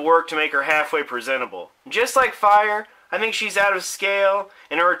lot of work to make her halfway presentable. Just like Fire, I think she's out of scale,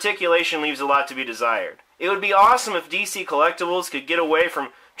 and her articulation leaves a lot to be desired. It would be awesome if DC Collectibles could get away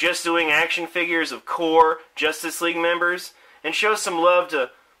from just doing action figures of core Justice League members, and show some love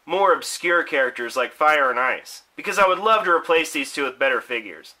to more obscure characters like Fire and Ice, because I would love to replace these two with better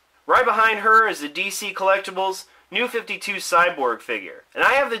figures. Right behind her is the DC Collectibles New 52 Cyborg figure. And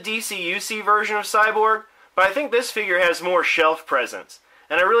I have the DC UC version of Cyborg, but I think this figure has more shelf presence.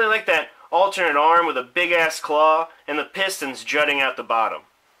 And I really like that alternate arm with a big-ass claw and the pistons jutting out the bottom.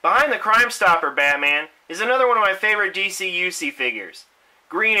 Behind the Crime Stopper Batman is another one of my favorite DC UC figures,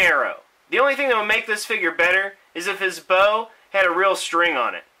 Green Arrow. The only thing that would make this figure better is if his bow had a real string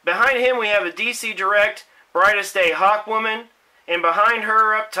on it. Behind him we have a DC Direct Brightest Day Hawkwoman, and behind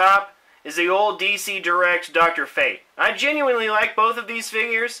her up top is the old DC Direct Dr. Fate. I genuinely like both of these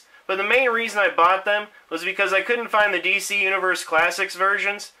figures, but the main reason I bought them was because I couldn't find the DC Universe Classics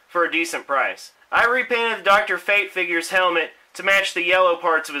versions for a decent price. I repainted the Dr. Fate figure's helmet to match the yellow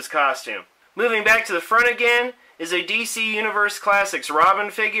parts of his costume. Moving back to the front again is a DC Universe Classics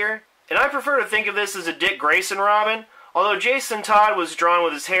Robin figure, and I prefer to think of this as a Dick Grayson Robin, although Jason Todd was drawn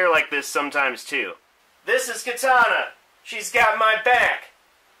with his hair like this sometimes too. This is Katana. She's got my back.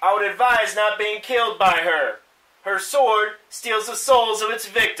 I would advise not being killed by her. Her sword steals the souls of its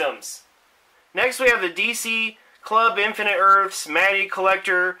victims. Next we have the DC Club Infinite Earths Matty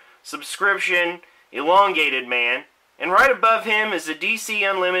Collector Subscription Elongated Man, and right above him is the DC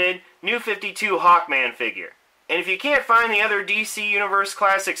Unlimited New 52 Hawkman figure. And if you can't find the other DC Universe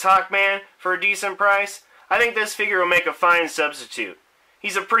Classics Hawkman for a decent price, I think this figure will make a fine substitute.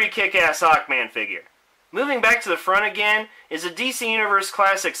 He's a pretty kick-ass Hawkman figure. Moving back to the front again is a DC Universe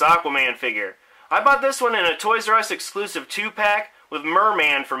Classics Aquaman figure. I bought this one in a Toys R Us exclusive 2-pack with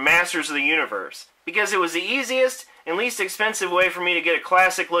Merman from Masters of the Universe, because it was the easiest and least expensive way for me to get a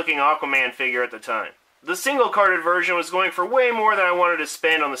classic-looking Aquaman figure at the time. The single-carded version was going for way more than I wanted to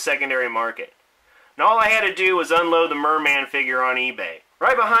spend on the secondary market. And all I had to do was unload the Merman figure on eBay.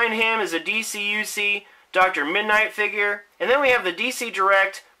 Right behind him is a DC UC Dr. Midnight figure, and then we have the DC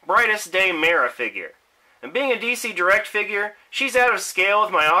Direct Brightest Day Mara figure. And being a DC Direct figure, she's out of scale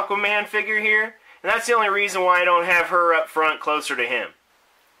with my Aquaman figure here, and that's the only reason why I don't have her up front closer to him.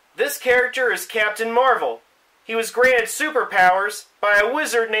 This character is Captain Marvel. He was granted superpowers by a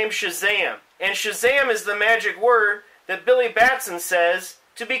wizard named Shazam, and Shazam is the magic word that Billy Batson says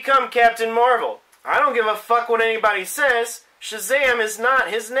to become Captain Marvel. I don't give a fuck what anybody says. Shazam is not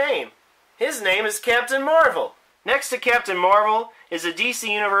his name. His name is Captain Marvel. Next to Captain Marvel is a DC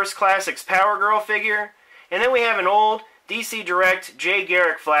Universe Classics Power Girl figure, and then we have an old DC Direct Jay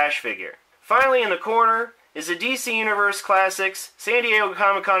Garrick Flash figure. Finally in the corner is a DC Universe Classics San Diego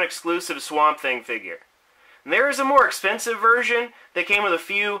Comic-Con exclusive Swamp Thing figure. And there is a more expensive version that came with a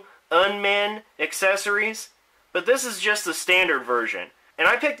few Unmen accessories, but this is just the standard version. And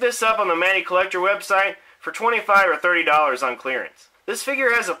I picked this up on the Matty Collector website for $25 or $30 on clearance. This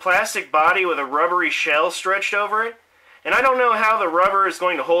figure has a plastic body with a rubbery shell stretched over it, and I don't know how the rubber is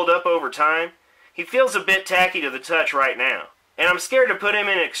going to hold up over time. He feels a bit tacky to the touch right now. And I'm scared to put him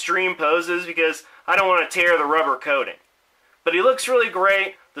in extreme poses because I don't want to tear the rubber coating. But he looks really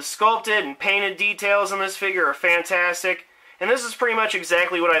great. The sculpted and painted details on this figure are fantastic, and this is pretty much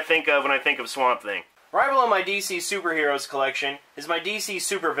exactly what I think of when I think of Swamp Thing. Right below my DC Superheroes collection is my DC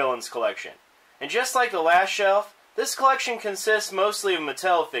Supervillains collection. And just like the last shelf, this collection consists mostly of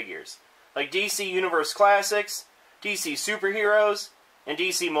Mattel figures, like DC Universe Classics, DC Superheroes, and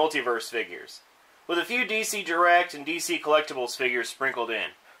DC Multiverse figures, with a few DC Direct and DC Collectibles figures sprinkled in.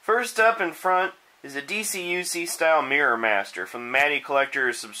 First up in front is a DC UC style Mirror Master from the Matty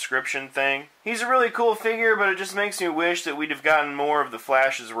Collector's subscription thing. He's a really cool figure, but it just makes me wish that we'd have gotten more of the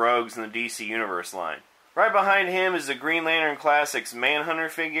Flash's rogues in the DC Universe line. Right behind him is the Green Lantern Classics Manhunter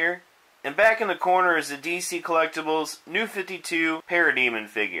figure, and back in the corner is the DC Collectibles New 52 Parademon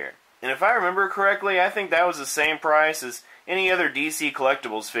figure. And if I remember correctly, I think that was the same price as any other DC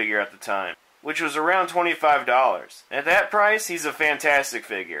Collectibles figure at the time, which was around $25. At that price, he's a fantastic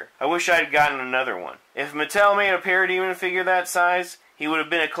figure. I wish I'd gotten another one. If Mattel made a Parademon figure that size, he would have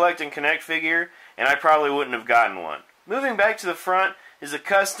been a Collect and Connect figure, and I probably wouldn't have gotten one. Moving back to the front is a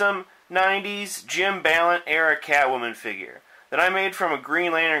custom 90s Jim Ballant era Catwoman figure that I made from a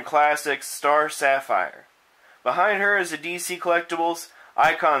Green Lantern Classics Star Sapphire. Behind her is a DC Collectibles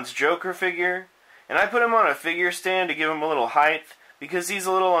Icons Joker figure, and I put him on a figure stand to give him a little height because he's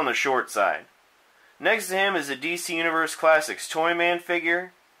a little on the short side. Next to him is a DC Universe Classics Toyman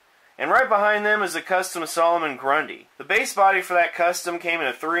figure, and right behind them is a custom Solomon Grundy. The base body for that custom came in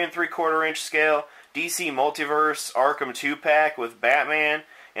a 3 3/4 inch scale DC Multiverse Arkham 2-pack with Batman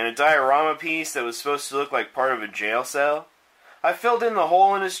and a diorama piece that was supposed to look like part of a jail cell. I filled in the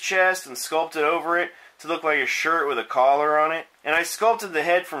hole in his chest and sculpted over it to look like a shirt with a collar on it, and I sculpted the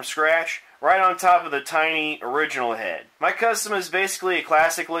head from scratch right on top of the tiny original head. My custom is basically a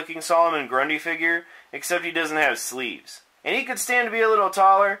classic looking Solomon Grundy figure, except he doesn't have sleeves. And he could stand to be a little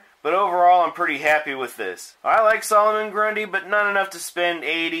taller, but overall I'm pretty happy with this. I like Solomon Grundy, but not enough to spend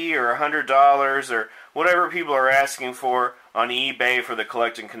 $80 or $100 or whatever people are asking for on eBay for the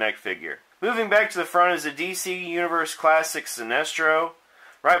Collect and Connect figure. Moving back to the front is a DC Universe Classic Sinestro.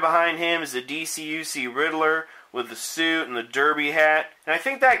 Right behind him is a DC-UC Riddler with the suit and the derby hat. And I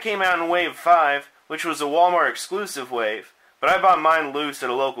think that came out in Wave 5, which was a Walmart exclusive wave, but I bought mine loose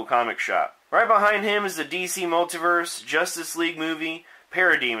at a local comic shop. Right behind him is the DC Multiverse Justice League movie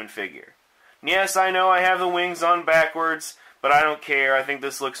Parademon figure. And yes, I know I have the wings on backwards, but I don't care. I think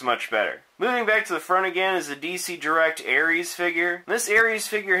this looks much better. Moving back to the front again is the DC Direct Ares figure. This Ares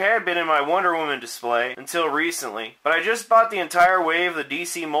figure had been in my Wonder Woman display until recently, but I just bought the entire wave of the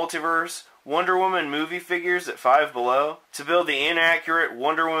DC Multiverse Wonder Woman movie figures at Five Below to build the inaccurate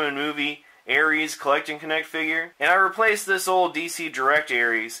Wonder Woman movie Ares Collect and Connect figure, and I replaced this old DC Direct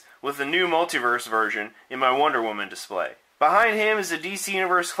Ares with the new Multiverse version in my Wonder Woman display. Behind him is a DC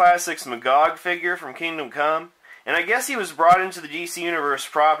Universe Classics Magog figure from Kingdom Come, and I guess he was brought into the DC Universe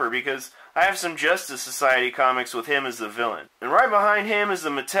proper because I have some Justice Society comics with him as the villain. And right behind him is the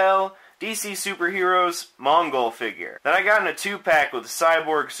Mattel DC Superheroes Mongol figure that I got in a 2-pack with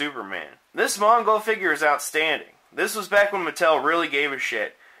Cyborg Superman. This Mongol figure is outstanding. This was back when Mattel really gave a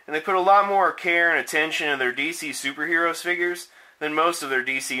shit, and they put a lot more care and attention in their DC Superheroes figures than most of their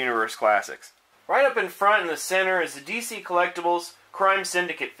DC Universe classics. Right up in front in the center is the DC Collectibles Crime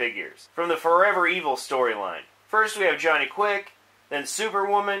Syndicate figures from the Forever Evil storyline. First we have Johnny Quick, then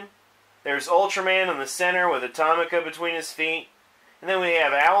Superwoman, there's Ultraman in the center with Atomica between his feet, and then we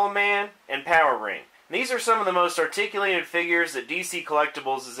have Owlman and Power Ring. And these are some of the most articulated figures that DC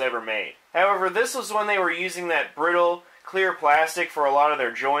Collectibles has ever made. However, this was when they were using that brittle, clear plastic for a lot of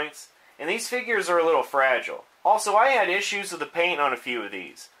their joints, and these figures are a little fragile. Also, I had issues with the paint on a few of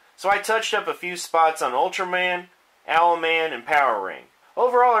these, so I touched up a few spots on Ultraman, Owlman, and Power Ring.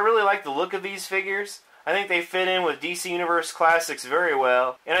 Overall, I really like the look of these figures. I think they fit in with DC Universe Classics very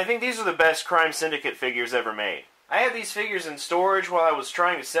well, and I think these are the best Crime Syndicate figures ever made. I had these figures in storage while I was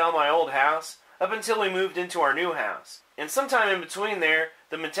trying to sell my old house, up until we moved into our new house. And sometime in between there,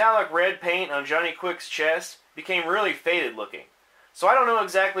 the metallic red paint on Johnny Quick's chest became really faded looking. So I don't know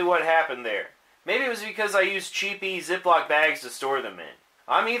exactly what happened there. Maybe it was because I used cheapy Ziploc bags to store them in.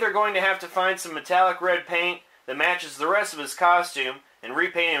 I'm either going to have to find some metallic red paint that matches the rest of his costume and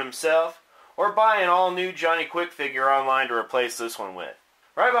repaint him himself, or buy an all-new Johnny Quick figure online to replace this one with.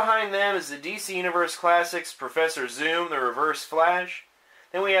 Right behind them is the DC Universe Classics Professor Zoom, the Reverse Flash.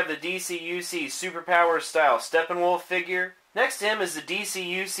 Then we have the DC-UC Superpowers style Steppenwolf figure. Next to him is the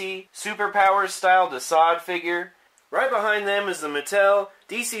DC-UC Superpowers style Desaad figure. Right behind them is the Mattel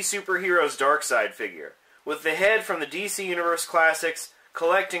DC Superheroes Darkseid figure, with the head from the DC Universe Classics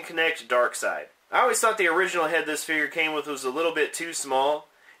Collect and Connect Darkseid. I always thought the original head this figure came with was a little bit too small,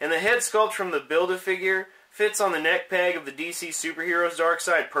 and the head sculpt from the Build-A-Figure fits on the neck peg of the DC Superheroes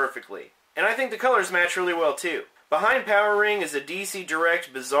Darkseid perfectly. And I think the colors match really well too. Behind Power Ring is a DC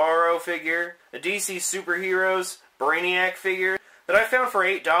Direct Bizarro figure, a DC Superheroes Brainiac figure that I found for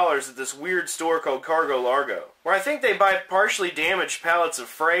 $8 at this weird store called Cargo Largo, where I think they buy partially damaged pallets of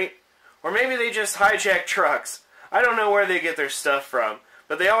freight, or maybe they just hijack trucks. I don't know where they get their stuff from,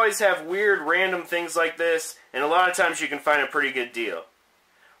 but they always have weird random things like this, and a lot of times you can find a pretty good deal.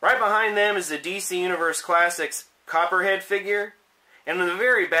 Right behind them is the DC Universe Classics Copperhead figure, and in the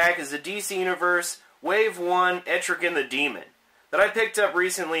very back is the DC Universe Wave 1 Etrigan the Demon that I picked up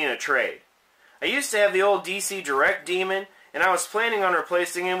recently in a trade. I used to have the old DC Direct Demon, and I was planning on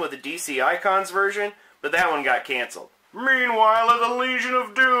replacing him with the DC Icons version, but that one got canceled. Meanwhile, at the Legion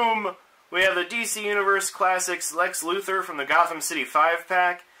of Doom, we have the DC Universe Classics Lex Luthor from the Gotham City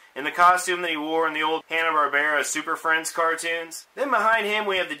 5-pack, in the costume that he wore in the old Hanna-Barbera Super Friends cartoons. Then behind him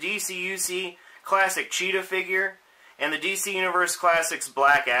we have the DC-UC Classic Cheetah figure, and the DC Universe Classics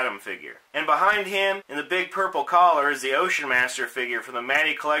Black Adam figure. And behind him, in the big purple collar, is the Ocean Master figure from the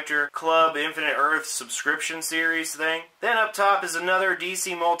Matty Collector Club Infinite Earth subscription series thing. Then up top is another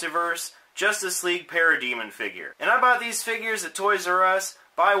DC Multiverse Justice League Parademon figure. And I bought these figures at Toys R Us.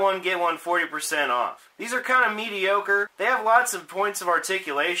 Buy one, get one 40% off. These are kind of mediocre. They have lots of points of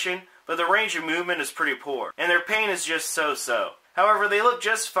articulation, but the range of movement is pretty poor, and their paint is just so-so. However, they look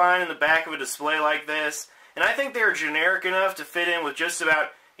just fine in the back of a display like this, and I think they are generic enough to fit in with just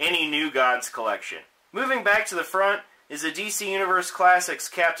about any New Gods collection. Moving back to the front is the DC Universe Classics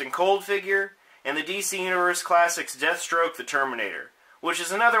Captain Cold figure, and the DC Universe Classics Deathstroke the Terminator, which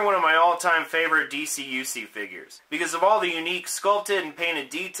is another one of my all-time favorite DC-UC figures, because of all the unique sculpted and painted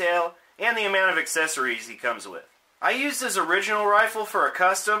detail, and the amount of accessories he comes with. I used his original rifle for a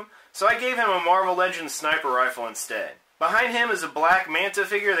custom, so I gave him a Marvel Legends sniper rifle instead. Behind him is a black Manta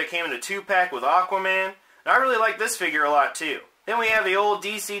figure that came in a 2-pack with Aquaman, and I really like this figure a lot too. Then we have the old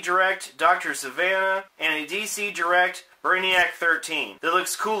DC Direct Dr. Savannah, and a DC Direct Brainiac 13 that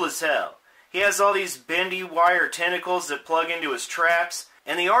looks cool as hell. He has all these bendy wire tentacles that plug into his traps,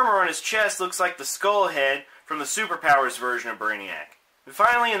 and the armor on his chest looks like the skull head from the Superpowers version of Brainiac. And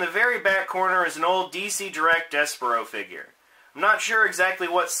finally, in the very back corner is an old DC Direct Despero figure. I'm not sure exactly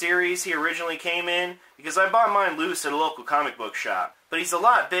what series he originally came in, because I bought mine loose at a local comic book shop, but he's a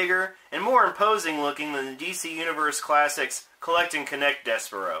lot bigger and more imposing looking than the DC Universe Classics Collect and Connect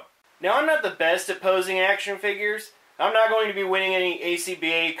Despero. Now, I'm not the best at posing action figures. I'm not going to be winning any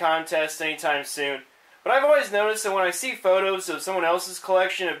ACBA contests anytime soon, but I've always noticed that when I see photos of someone else's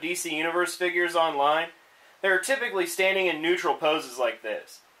collection of DC Universe figures online, they're typically standing in neutral poses like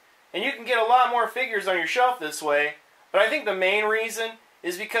this. And you can get a lot more figures on your shelf this way, but I think the main reason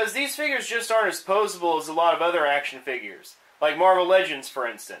is because these figures just aren't as posable as a lot of other action figures, like Marvel Legends for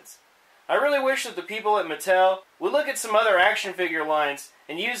instance. I really wish that the people at Mattel would look at some other action figure lines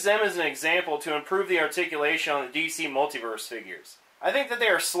and use them as an example to improve the articulation on the DC Multiverse figures. I think that they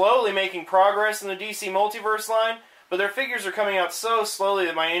are slowly making progress in the DC Multiverse line, but their figures are coming out so slowly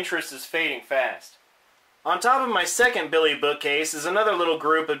that my interest is fading fast. On top of my second Billy bookcase is another little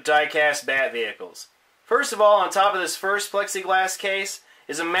group of die-cast Bat vehicles. First of all, on top of this first plexiglass case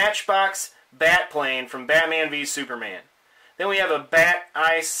is a Matchbox Bat plane from Batman v Superman. Then we have a Bat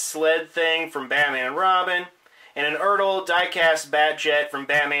Ice sled thing from Batman and Robin, and an Ertl die-cast Bat jet from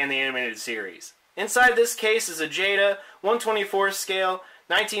Batman the Animated Series. Inside this case is a Jada 1/24 scale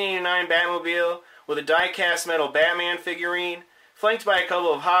 1989 Batmobile with a die-cast metal Batman figurine, flanked by a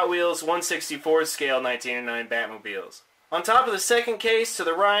couple of Hot Wheels 1/64 scale 1989 Batmobiles. On top of the second case to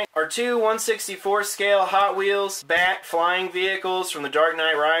the right are two 1/64 scale Hot Wheels Bat flying vehicles from The Dark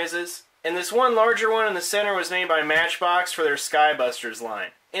Knight Rises, and this one larger one in the center was made by Matchbox for their Skybusters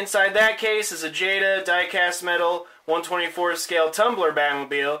line. Inside that case is a Jada die-cast metal 1/24 scale Tumbler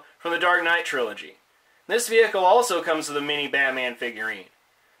Batmobile from the Dark Knight trilogy. This vehicle also comes with a mini Batman figurine.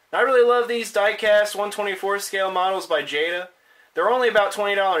 Now, I really love these die-cast 1/24 scale models by Jada. They're only about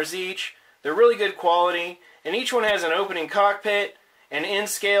 $20 each, they're really good quality, and each one has an opening cockpit, an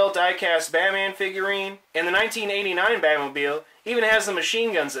in-scale die-cast Batman figurine, and the 1989 Batmobile even has the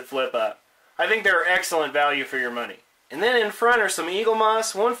machine guns that flip up. I think they're excellent value for your money. And then in front are some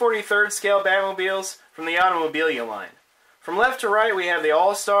Eaglemoss 1/43 scale Batmobiles from the Automobilia line. From left to right we have the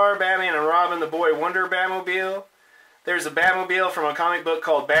All-Star Batman and Robin the Boy Wonder Batmobile. There's a Batmobile from a comic book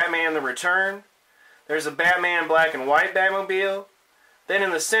called Batman the Return. There's a Batman Black and White Batmobile. Then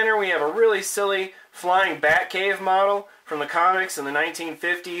in the center we have a really silly flying Batcave model from the comics in the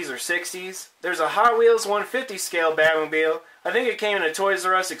 1950s or 60s. There's a Hot Wheels 150 scale Batmobile. I think it came in a Toys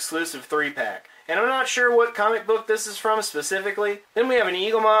R Us exclusive 3-pack. And I'm not sure what comic book this is from specifically. Then we have an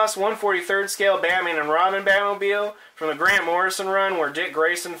Eaglemoss 1/43 scale Batman and Robin Batmobile from the Grant Morrison run where Dick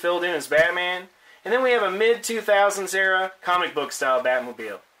Grayson filled in as Batman. And then we have a mid-2000s era comic book style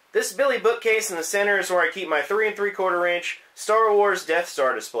Batmobile. This Billy bookcase in the center is where I keep my 3 3/4 inch Star Wars Death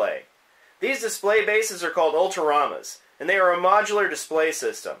Star display. These display bases are called Ultramas, and they are a modular display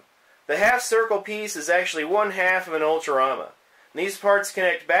system. The half circle piece is actually 1/2 of an Ultrama. And these parts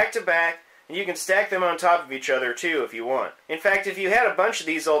connect back to back, and you can stack them on top of each other too if you want. In fact, if you had a bunch of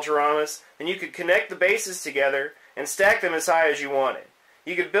these Ultramas, then you could connect the bases together and stack them as high as you wanted.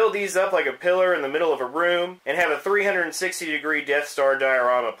 You could build these up like a pillar in the middle of a room and have a 360-degree Death Star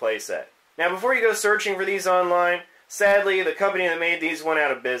diorama playset. Now, before you go searching for these online, sadly, the company that made these went out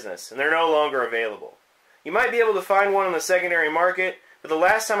of business, and they're no longer available. You might be able to find one on the secondary market, but the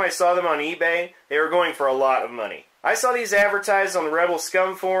last time I saw them on eBay, they were going for a lot of money. I saw these advertised on the Rebel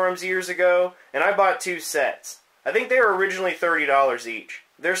Scum forums years ago, and I bought 2 sets. I think they were originally $30 each.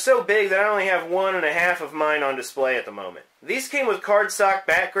 They're so big that I only have 1.5 of mine on display at the moment. These came with cardstock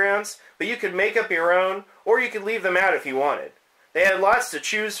backgrounds, but you could make up your own, or you could leave them out if you wanted. They had lots to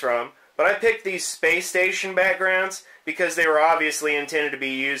choose from, but I picked these space station backgrounds because they were obviously intended to be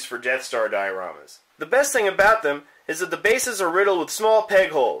used for Death Star dioramas. The best thing about them is that the bases are riddled with small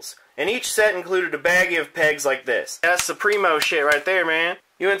peg holes, and each set included a baggie of pegs like this. That's Supremo shit right there, man.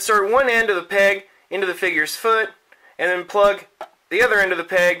 You insert one end of the peg into the figure's foot, and then plug the other end of the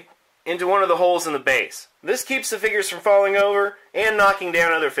peg into one of the holes in the base. This keeps the figures from falling over and knocking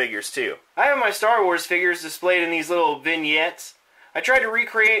down other figures too. I have my Star Wars figures displayed in these little vignettes. I tried to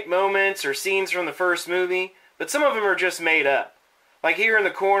recreate moments or scenes from the first movie, but some of them are just made up. Like here in the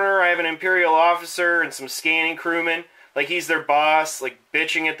corner, I have an Imperial officer and some scanning crewmen, like he's their boss, like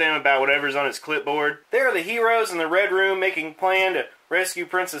bitching at them about whatever's on his clipboard. They are the heroes in the Red Room making a plan to rescue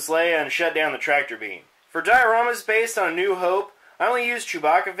Princess Leia and shut down the tractor beam. For dioramas based on A New Hope, I only use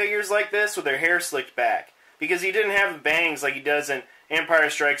Chewbacca figures like this with their hair slicked back, because he didn't have the bangs like he does in Empire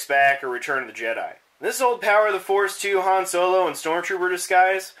Strikes Back or Return of the Jedi. This old Power of the Force 2 Han Solo and Stormtrooper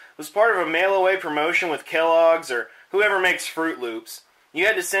disguise was part of a mail-away promotion with Kellogg's or whoever makes Fruit Loops. You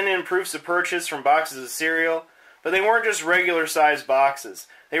had to send in proofs of purchase from boxes of cereal, but they weren't just regular-sized boxes.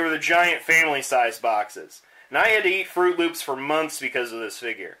 They were the giant family-sized boxes. And I had to eat Fruit Loops for months because of this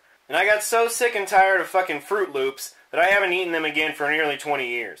figure. And I got so sick and tired of fucking Fruit Loops that I haven't eaten them again for nearly 20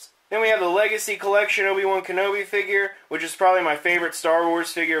 years. Then we have the Legacy Collection Obi-Wan Kenobi figure, which is probably my favorite Star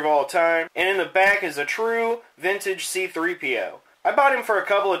Wars figure of all time. And in the back is a true vintage C-3PO. I bought him for a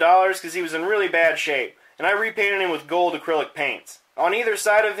couple of dollars because he was in really bad shape, and I repainted him with gold acrylic paints. On either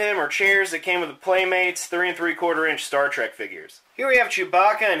side of him are chairs that came with the Playmates 3 3/4 inch Star Trek figures. Here we have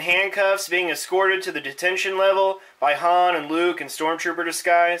Chewbacca in handcuffs being escorted to the detention level by Han and Luke in Stormtrooper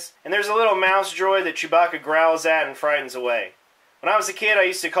disguise. And there's a little mouse droid that Chewbacca growls at and frightens away. When I was a kid, I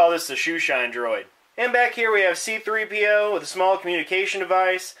used to call this the shoeshine droid. And back here we have C-3PO with a small communication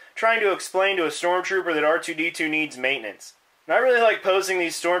device trying to explain to a Stormtrooper that R2-D2 needs maintenance. And I really like posing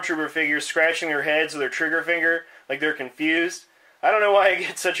these Stormtrooper figures scratching their heads with their trigger finger like they're confused. I don't know why I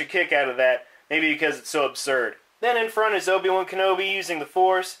get such a kick out of that, maybe because it's so absurd. Then in front is Obi-Wan Kenobi using the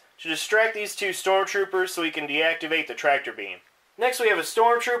Force to distract these two Stormtroopers so he can deactivate the tractor beam. Next we have a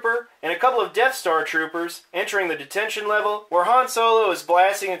Stormtrooper and a couple of Death Star troopers entering the detention level where Han Solo is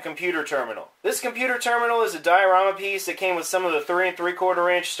blasting a computer terminal. This computer terminal is a diorama piece that came with some of the 3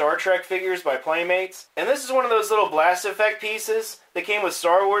 3/4 inch Star Trek figures by Playmates. And this is one of those little blast effect pieces that came with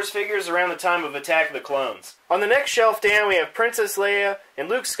Star Wars figures around the time of Attack of the Clones. On the next shelf down we have Princess Leia and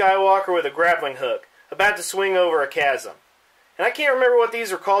Luke Skywalker with a grappling hook, about to swing over a chasm. And I can't remember what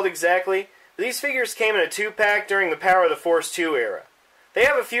these are called exactly, but these figures came in a 2-pack during the Power of the Force 2 era. They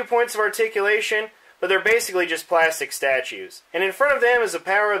have a few points of articulation, but they're basically just plastic statues. And in front of them is a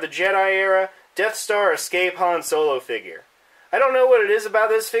Power of the Jedi era Death Star Escape Han Solo figure. I don't know what it is about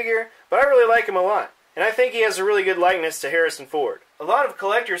this figure, but I really like him a lot. And I think he has a really good likeness to Harrison Ford. A lot of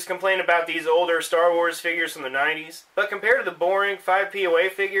collectors complain about these older Star Wars figures from the 90s, but compared to the boring 5 POA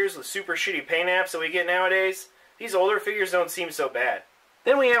figures with super shitty paint apps that we get nowadays, these older figures don't seem so bad.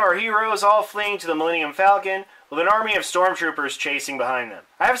 Then we have our heroes all fleeing to the Millennium Falcon with an army of Stormtroopers chasing behind them.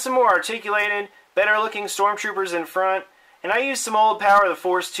 I have some more articulated, better looking Stormtroopers in front, and I use some old Power of the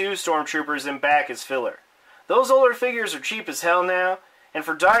Force 2 Stormtroopers in back as filler. Those older figures are cheap as hell now, and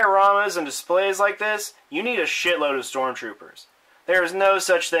for dioramas and displays like this, you need a shitload of Stormtroopers. There is no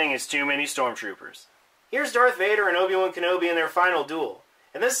such thing as too many Stormtroopers. Here's Darth Vader and Obi-Wan Kenobi in their final duel,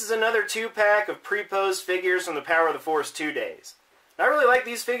 and this is another 2-pack of pre-posed figures from the Power of the Force 2 days. And I really like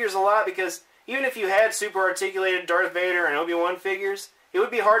these figures a lot because even if you had super articulated Darth Vader and Obi-Wan figures, it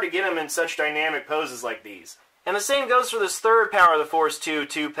would be hard to get them in such dynamic poses like these. And the same goes for this third Power of the Force 2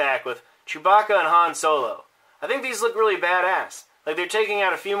 2-pack with Chewbacca and Han Solo. I think these look really badass, like they're taking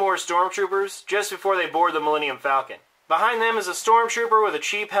out a few more Stormtroopers just before they board the Millennium Falcon. Behind them is a Stormtrooper with a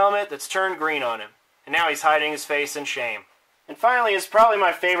cheap helmet that's turned green on him, and now he's hiding his face in shame. And finally is probably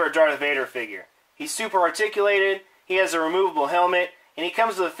my favorite Darth Vader figure. He's super articulated, he has a removable helmet, and he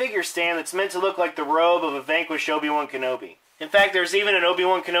comes with a figure stand that's meant to look like the robe of a vanquished Obi-Wan Kenobi. In fact, there's even an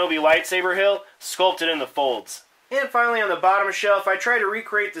Obi-Wan Kenobi lightsaber hilt sculpted in the folds. And finally on the bottom shelf, I try to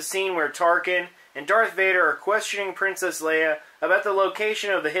recreate the scene where Tarkin and Darth Vader are questioning Princess Leia about the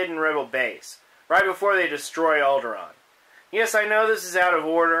location of the hidden rebel base, right before they destroy Alderaan. Yes, I know this is out of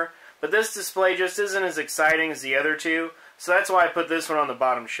order, but this display just isn't as exciting as the other two, so that's why I put this one on the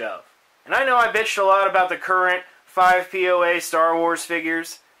bottom shelf. And I know I bitched a lot about the current 5 POA Star Wars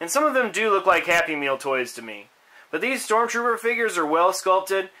figures, and some of them do look like Happy Meal toys to me. But these Stormtrooper figures are well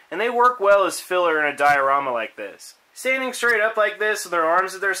sculpted, and they work well as filler in a diorama like this. Standing straight up like this with their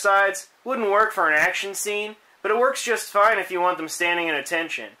arms at their sides wouldn't work for an action scene, but it works just fine if you want them standing in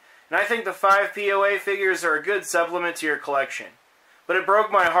attention. And I think the 5 POA figures are a good supplement to your collection. But it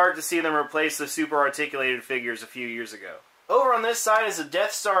broke my heart to see them replace the super articulated figures a few years ago. Over on this side is a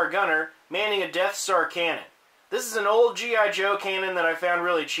Death Star gunner manning a Death Star cannon. This is an old G.I. Joe cannon that I found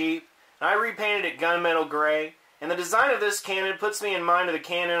really cheap, and I repainted it gunmetal gray, and the design of this cannon puts me in mind of the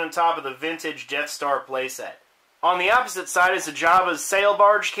cannon on top of the vintage Death Star playset. On the opposite side is a Jabba's sail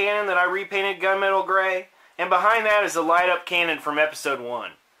barge cannon that I repainted gunmetal gray, and behind that is a light-up cannon from Episode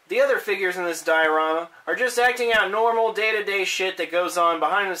 1. The other figures in this diorama are just acting out normal day-to-day shit that goes on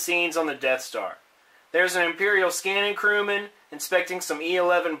behind the scenes on the Death Star. There's an Imperial scanning crewman, inspecting some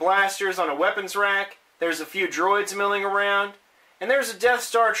E-11 blasters on a weapons rack. There's a few droids milling around. And there's a Death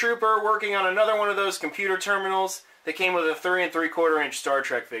Star trooper working on another one of those computer terminals that came with a 3 3/4 inch Star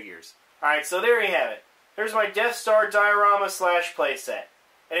Trek figures. Alright, so there you have it. There's my Death Star diorama / playset.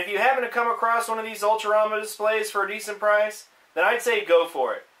 And if you happen to come across one of these Ultrarama displays for a decent price, then I'd say go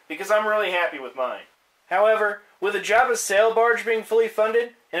for it, because I'm really happy with mine. However, with the Jabba sail barge being fully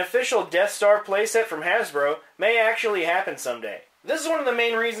funded, an official Death Star playset from Hasbro may actually happen someday. This is one of the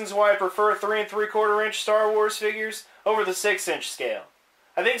main reasons why I prefer 3 3/4 inch Star Wars figures over the 6-inch scale.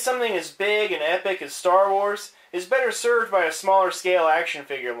 I think something as big and epic as Star Wars is better served by a smaller scale action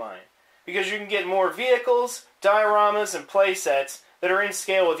figure line, because you can get more vehicles, dioramas, and playsets that are in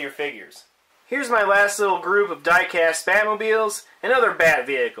scale with your figures. Here's my last little group of die-cast Batmobiles and other Bat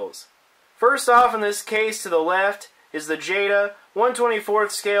vehicles. First off in this case to the left is the Jada 1/24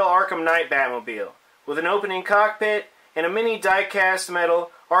 scale Arkham Knight Batmobile, with an opening cockpit and a mini die-cast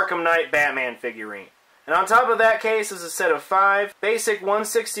metal Arkham Knight Batman figurine. And on top of that case is a set of 5 basic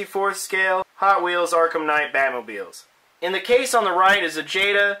 1/64 scale Hot Wheels Arkham Knight Batmobiles. In the case on the right is a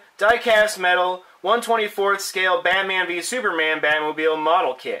Jada die-cast metal 1/24 scale Batman v Superman Batmobile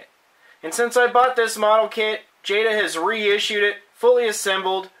model kit. And since I bought this model kit, Jada has reissued it fully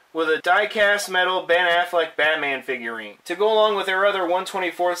assembled with a die-cast metal Ben Affleck Batman figurine to go along with their other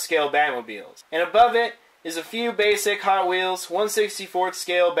 1/24 scale Batmobiles. And above it is a few basic Hot Wheels 1/64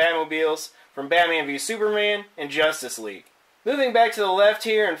 scale Batmobiles from Batman v Superman and Justice League. Moving back to the left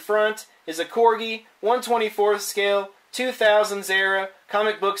here in front is a Corgi 1/24 scale 2000s era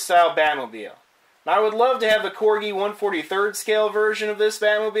comic book style Batmobile. Now I would love to have the Corgi 1/43 scale version of this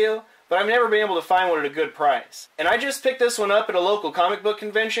Batmobile, but I've never been able to find one at a good price. And I just picked this one up at a local comic book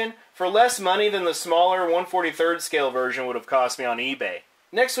convention for less money than the smaller 1/43 scale version would have cost me on eBay.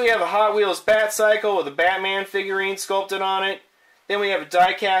 Next we have a Hot Wheels Batcycle with a Batman figurine sculpted on it. Then we have a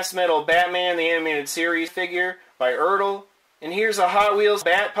die-cast metal Batman the Animated Series figure by Ertl. And here's a Hot Wheels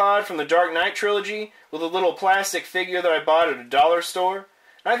Batpod from the Dark Knight trilogy with a little plastic figure that I bought at a dollar store.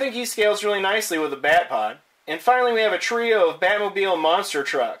 And I think he scales really nicely with a Batpod. And finally we have a trio of Batmobile monster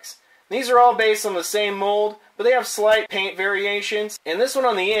trucks. These are all based on the same mold, but they have slight paint variations. And this one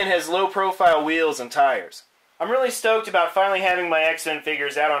on the end has low-profile wheels and tires. I'm really stoked about finally having my X-Men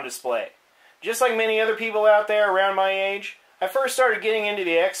figures out on display. Just like many other people out there around my age, I first started getting into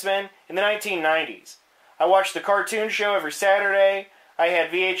the X-Men in the 1990s. I watched the cartoon show every Saturday, I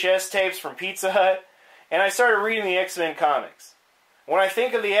had VHS tapes from Pizza Hut, and I started reading the X-Men comics. When I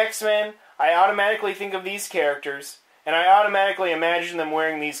think of the X-Men, I automatically think of these characters, and I automatically imagine them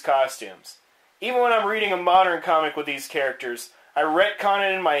wearing these costumes. Even when I'm reading a modern comic with these characters, I retcon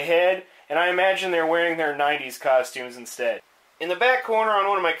it in my head, and I imagine they're wearing their 90s costumes instead. In the back corner on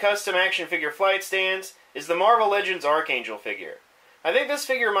one of my custom action figure flight stands is the Marvel Legends Archangel figure. I think this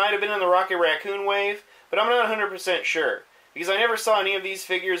figure might have been in the Rocket Raccoon wave, but I'm not 100% sure, because I never saw any of these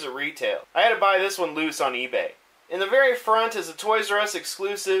figures at retail. I had to buy this one loose on eBay. In the very front is a Toys R Us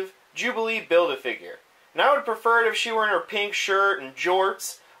exclusive Jubilee Build-A-Figure. And I would prefer it if she were in her pink shirt and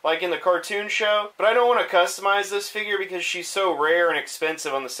jorts, like in the cartoon show, but I don't want to customize this figure because she's so rare and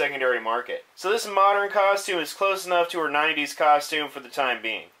expensive on the secondary market. So this modern costume is close enough to her 90s costume for the time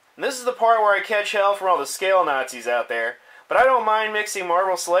being. And this is the part where I catch hell from all the scale Nazis out there, but I don't mind mixing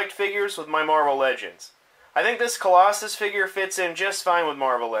Marvel Select figures with my Marvel Legends. I think this Colossus figure fits in just fine with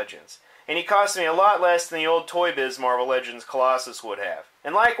Marvel Legends, and he cost me a lot less than the old Toy Biz Marvel Legends Colossus would have.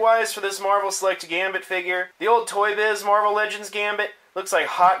 And likewise for this Marvel Select Gambit figure, the old Toy Biz Marvel Legends Gambit looks like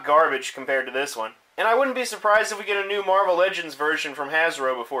hot garbage compared to this one. And I wouldn't be surprised if we get a new Marvel Legends version from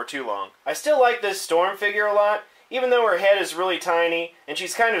Hasbro before too long. I still like this Storm figure a lot, even though her head is really tiny and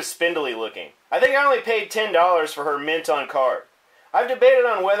she's kind of spindly looking. I think I only paid $10 for her mint on card. I've debated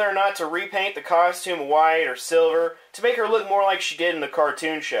on whether or not to repaint the costume white or silver to make her look more like she did in the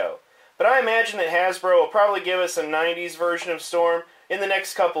cartoon show. But I imagine that Hasbro will probably give us a 90s version of Storm in the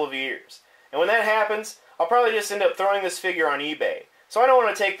next couple of years. And when that happens, I'll probably just end up throwing this figure on eBay. So I don't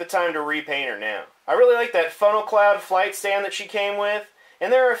want to take the time to repaint her now. I really like that funnel cloud flight stand that she came with,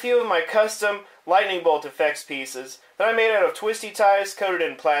 and there are a few of my custom lightning bolt effects pieces that I made out of twisty ties coated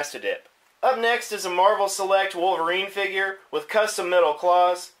in Plastidip. Up next is a Marvel Select Wolverine figure with custom metal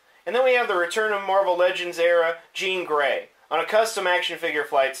claws, and then we have the Return of Marvel Legends era Jean Grey on a custom action figure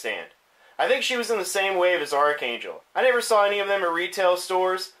flight stand. I think she was in the same wave as Archangel. I never saw any of them at retail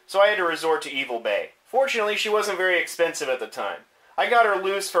stores, so I had to resort to Evil Bay. Fortunately, she wasn't very expensive at the time. I got her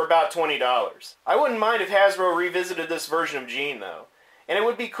loose for about $20. I wouldn't mind if Hasbro revisited this version of Jean, though. And it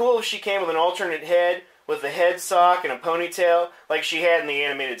would be cool if she came with an alternate head, with a head sock and a ponytail, like she had in the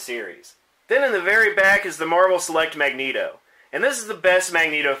animated series. Then in the very back is the Marvel Select Magneto. And this is the best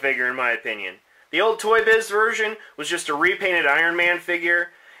Magneto figure in my opinion. The old Toy Biz version was just a repainted Iron Man figure,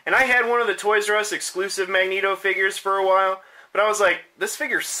 and I had one of the Toys R Us exclusive Magneto figures for a while, but I was like, this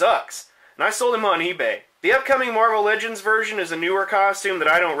figure sucks, and I sold him on eBay. The upcoming Marvel Legends version is a newer costume that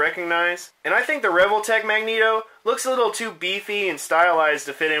I don't recognize, and I think the Revoltech Magneto looks a little too beefy and stylized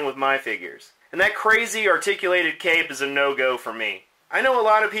to fit in with my figures. And that crazy articulated cape is a no-go for me. I know a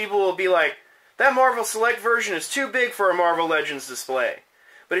lot of people will be like, that Marvel Select version is too big for a Marvel Legends display.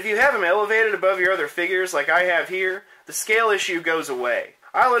 But if you have him elevated above your other figures like I have here, the scale issue goes away.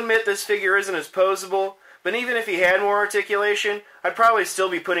 I'll admit this figure isn't as posable, but even if he had more articulation, I'd probably still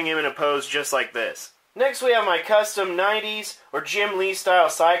be putting him in a pose just like this. Next we have my custom 90s or Jim Lee style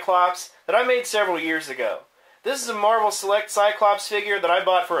Cyclops that I made several years ago. This is a Marvel Select Cyclops figure that I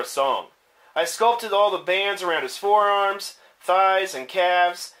bought for a song. I sculpted all the bands around his forearms, thighs, and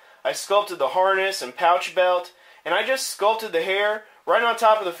calves. I sculpted the harness and pouch belt, and I just sculpted the hair right on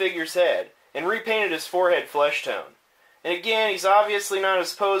top of the figure's head, and repainted his forehead flesh tone. And again, he's obviously not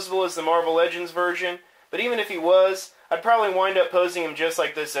as posable as the Marvel Legends version, but even if he was, I'd probably wind up posing him just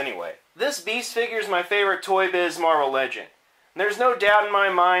like this anyway. This Beast figure is my favorite Toy Biz Marvel Legend. And there's no doubt in my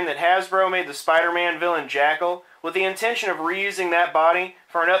mind that Hasbro made the Spider-Man villain Jackal with the intention of reusing that body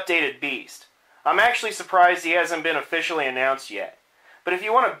for an updated Beast. I'm actually surprised he hasn't been officially announced yet. But if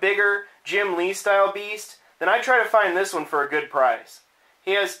you want a bigger, Jim Lee style Beast, then I try to find this one for a good price.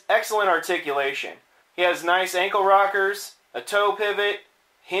 He has excellent articulation. He has nice ankle rockers, a toe pivot,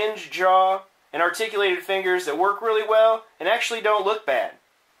 hinged jaw, and articulated fingers that work really well and actually don't look bad.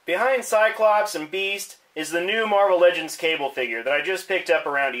 Behind Cyclops and Beast is the new Marvel Legends Cable figure that I just picked up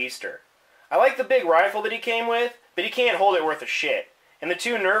around Easter. I like the big rifle that he came with, but he can't hold it worth a shit. And the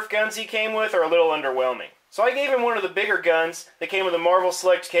two Nerf guns he came with are a little underwhelming. So I gave him one of the bigger guns that came with a Marvel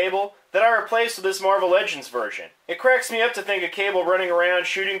Select Cable that I replaced with this Marvel Legends version. It cracks me up to think of Cable running around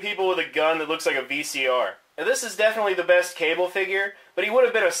shooting people with a gun that looks like a VCR. Now this is definitely the best Cable figure, but he would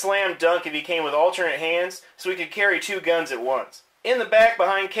have been a slam dunk if he came with alternate hands so he could carry two guns at once. In the back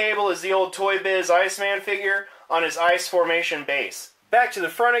behind Cable is the old Toy Biz Iceman figure on his ice formation base. Back to the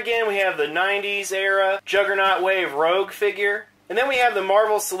front again, we have the 90s era Juggernaut Wave Rogue figure. And then we have the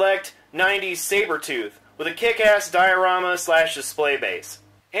Marvel Select 90s Sabretooth with a kick-ass diorama / display base.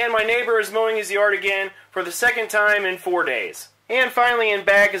 And my neighbor is mowing his yard again for the second time in 4 days. And finally in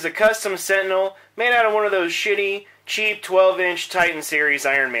back is a custom Sentinel made out of one of those shitty, cheap 12-inch Titan Series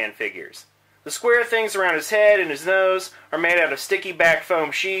Iron Man figures. The square things around his head and his nose are made out of sticky back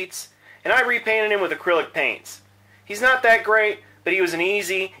foam sheets, and I repainted him with acrylic paints. He's not that great, but he was an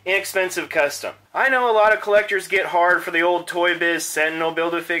easy, inexpensive custom. I know a lot of collectors get hard for the old Toy Biz Sentinel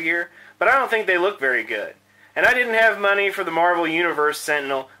Build-A-Figure, but I don't think they look very good. And I didn't have money for the Marvel Universe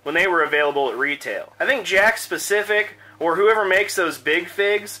Sentinel when they were available at retail. I think Jakks Pacific, or whoever makes those big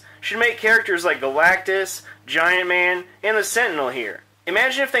figs, should make characters like Galactus, Giant Man, and the Sentinel here.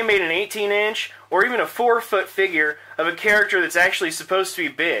 Imagine if they made an 18-inch, or even a 4-foot figure of a character that's actually supposed to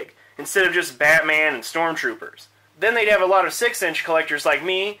be big, instead of just Batman and Stormtroopers. Then they'd have a lot of 6-inch collectors like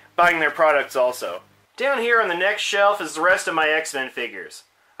me buying their products also. Down here on the next shelf is the rest of my X-Men figures.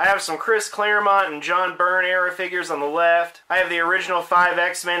 I have some Chris Claremont and John Byrne era figures on the left. I have the original 5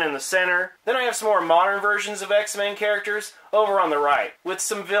 X-Men in the center. Then I have some more modern versions of X-Men characters over on the right, with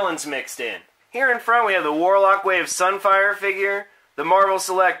some villains mixed in. Here in front we have the Warlock Wave Sunfire figure, the Marvel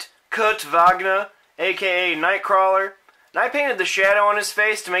Select Kurt Wagner, aka Nightcrawler, and I painted the shadow on his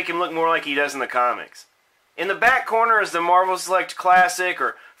face to make him look more like he does in the comics. In the back corner is the Marvel Select Classic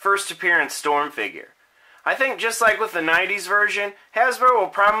or First Appearance Storm figure. I think just like with the 90s version, Hasbro will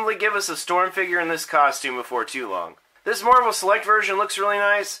probably give us a Storm figure in this costume before too long. This Marvel Select version looks really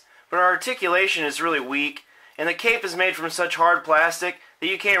nice, but our articulation is really weak, and the cape is made from such hard plastic that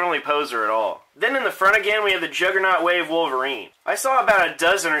you can't really pose her at all. Then in the front again we have the Juggernaut Wave Wolverine. I saw about a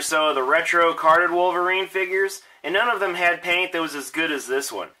dozen or so of the retro carded Wolverine figures, and none of them had paint that was as good as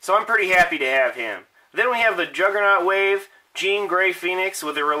this one, so I'm pretty happy to have him. Then we have the Juggernaut Wave Jean Grey Phoenix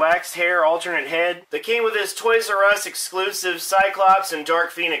with a relaxed hair alternate head that came with this Toys R Us exclusive Cyclops and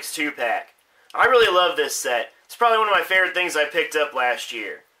Dark Phoenix 2-pack. I really love this set. It's probably one of my favorite things I picked up last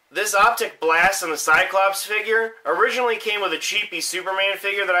year. This Optic Blast on the Cyclops figure originally came with a cheapy Superman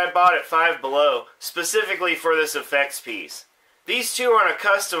figure that I bought at Five Below, specifically for this effects piece. These two are on a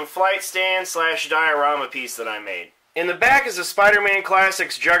custom flight stand / diorama piece that I made. In the back is a Spider-Man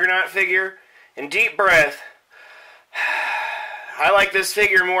Classics Juggernaut figure, and deep breath, I like this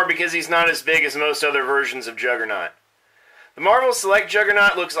figure more because he's not as big as most other versions of Juggernaut. The Marvel Select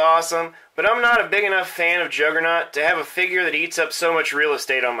Juggernaut looks awesome, but I'm not a big enough fan of Juggernaut to have a figure that eats up so much real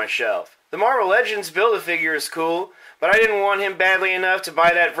estate on my shelf. The Marvel Legends Build-A-Figure is cool, but I didn't want him badly enough to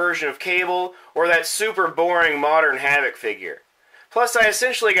buy that version of Cable or that super boring modern Havoc figure. Plus, I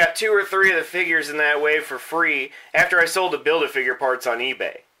essentially got 2 or 3 of the figures in that wave for free after I sold the Build-A-Figure parts on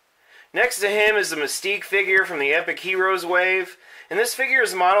eBay. Next to him is the Mystique figure from the Epic Heroes wave, and this figure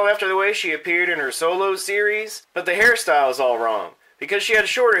is modeled after the way she appeared in her solo series, but the hairstyle is all wrong, because she had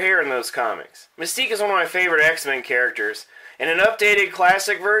shorter hair in those comics. Mystique is one of my favorite X-Men characters, and an updated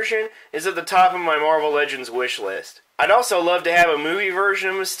classic version is at the top of my Marvel Legends wish list. I'd also love to have a movie version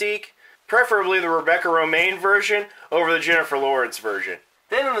of Mystique, preferably the Rebecca Romijn version over the Jennifer Lawrence version.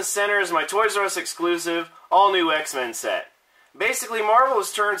 Then in the center is my Toys R Us exclusive, all-new X-Men set. Basically, Marvel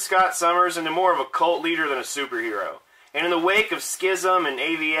has turned Scott Summers into more of a cult leader than a superhero. And in the wake of Schism and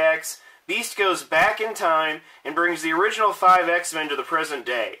AVX, Beast goes back in time and brings the original 5 X-Men to the present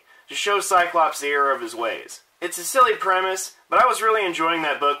day, to show Cyclops the error of his ways. It's a silly premise, but I was really enjoying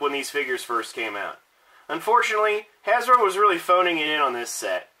that book when these figures first came out. Unfortunately, Hasbro was really phoning it in on this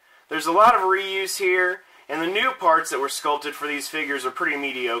set. There's a lot of reuse here, and the new parts that were sculpted for these figures are pretty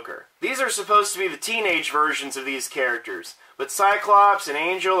mediocre. These are supposed to be the teenage versions of these characters, but Cyclops and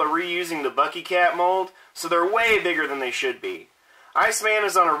Angel are reusing the Bucky Cat mold, so they're way bigger than they should be. Iceman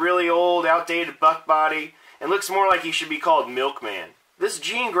is on a really old, outdated Buck body, and looks more like he should be called Milkman. This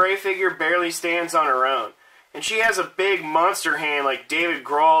Jean Grey figure barely stands on her own, and she has a big monster hand like David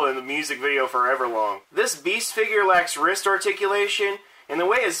Grohl in the music video for Everlong. This Beast figure lacks wrist articulation, and the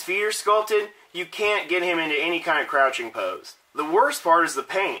way his feet are sculpted, you can't get him into any kind of crouching pose. The worst part is the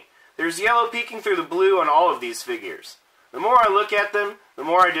paint. There's yellow peeking through the blue on all of these figures. The more I look at them, the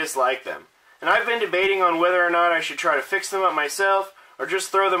more I dislike them. And I've been debating on whether or not I should try to fix them up myself, or just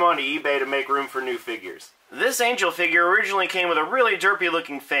throw them onto eBay to make room for new figures. This Angel figure originally came with a really derpy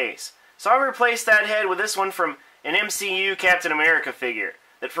looking face, so I replaced that head with this one from an MCU Captain America figure,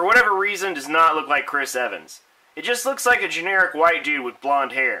 that for whatever reason does not look like Chris Evans. It just looks like a generic white dude with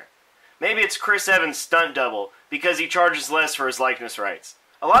blonde hair. Maybe it's Chris Evans' stunt double, because he charges less for his likeness rights.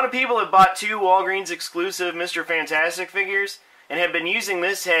 A lot of people have bought 2 Walgreens exclusive Mr. Fantastic figures, and have been using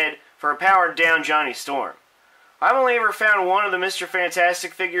this head for a powered down Johnny Storm. I've only ever found one of the Mr.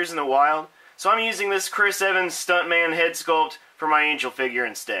 Fantastic figures in the wild, so I'm using this Chris Evans stuntman head sculpt for my Angel figure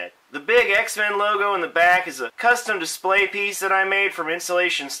instead. The big X-Men logo in the back is a custom display piece that I made from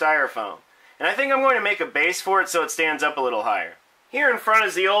insulation styrofoam, and I think I'm going to make a base for it so it stands up a little higher. Here in front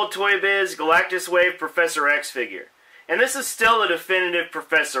is the old Toy Biz Galactus Wave Professor X figure, and this is still the definitive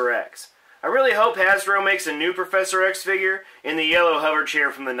Professor X. I really hope Hasbro makes a new Professor X figure in the yellow hover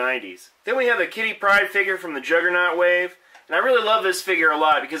chair from the 90s. Then we have the Kitty Pryde figure from the Juggernaut wave, and I really love this figure a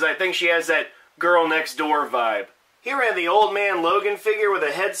lot because I think she has that girl next door vibe. Here we have the Old Man Logan figure with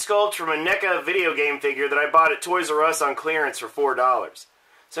a head sculpt from a NECA video game figure that I bought at Toys R Us on clearance for $4.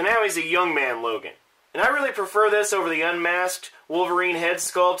 So now he's a young man Logan. And I really prefer this over the unmasked Wolverine head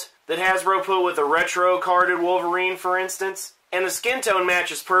sculpt that Hasbro put with a retro carded Wolverine, for instance. And the skin tone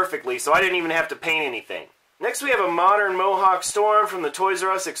matches perfectly, so I didn't even have to paint anything. Next we have a modern Mohawk Storm from the Toys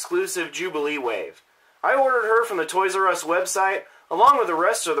R Us exclusive Jubilee wave. I ordered her from the Toys R Us website, along with the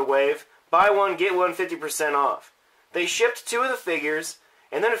rest of the wave, buy one, get one 50% off. They shipped 2 of the figures,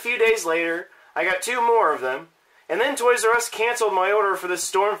 and then a few days later, I got 2 more of them, and then Toys R Us canceled my order for this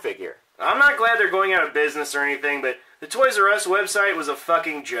Storm figure. I'm not glad they're going out of business or anything, but the Toys R Us website was a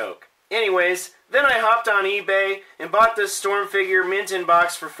fucking joke. Anyways, then I hopped on eBay and bought this Storm figure mint in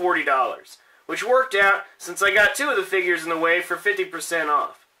box for $40, which worked out since I got 2 of the figures in the wave for 50%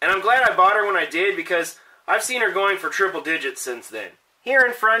 off. And I'm glad I bought her when I did because I've seen her going for triple digits since then. Here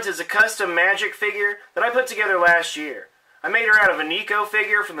in front is a custom Magic figure that I put together last year. I made her out of a Nico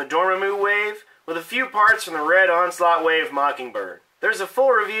figure from the Dormammu wave with a few parts from the Red Onslaught wave Mockingbird. There's a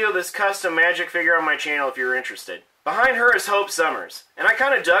full review of this custom Magic figure on my channel if you're interested. Behind her is Hope Summers, and I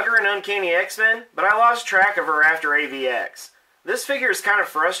kind of dug her in Uncanny X-Men, but I lost track of her after AVX. This figure is kind of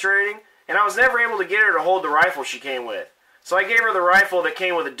frustrating, and I was never able to get her to hold the rifle she came with, so I gave her the rifle that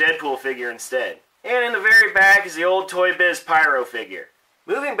came with a Deadpool figure instead. And in the very back is the old Toy Biz Pyro figure.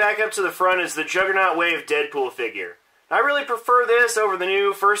 Moving back up to the front is the Juggernaut Wave Deadpool figure. I really prefer this over the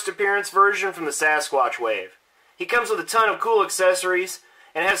new first appearance version from the Sasquatch Wave. He comes with a ton of cool accessories,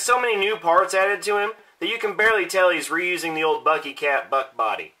 and has so many new parts added to him that you can barely tell he's reusing the old Bucky Cat Buck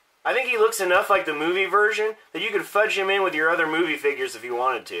body. I think he looks enough like the movie version that you could fudge him in with your other movie figures if you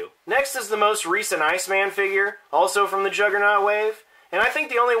wanted to. Next is the most recent Iceman figure, also from the Juggernaut Wave, and I think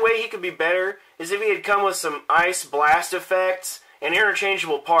the only way he could be better is if he had come with some ice blast effects and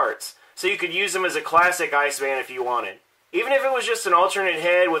interchangeable parts, so you could use him as a classic Iceman if you wanted. Even if it was just an alternate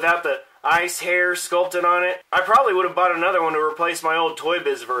head without the ice hair sculpted on it, I probably would have bought another one to replace my old Toy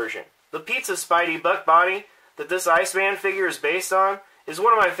Biz version. The Pizza Spidey buck body that this Iceman figure is based on is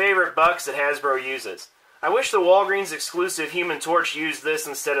one of my favorite bucks that Hasbro uses. I wish the Walgreens exclusive Human Torch used this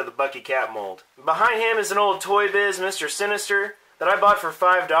instead of the Bucky Cap mold. Behind him is an old Toy Biz Mr. Sinister that I bought for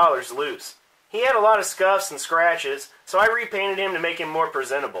 $5 loose. He had a lot of scuffs and scratches, so I repainted him to make him more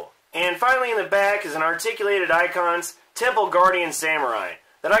presentable. And finally in the back is an Articulated Icons Temple Guardian Samurai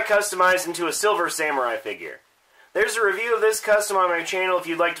that I customized into a Silver Samurai figure. There's a review of this custom on my channel if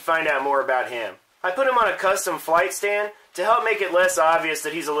you'd like to find out more about him. I put him on a custom flight stand to help make it less obvious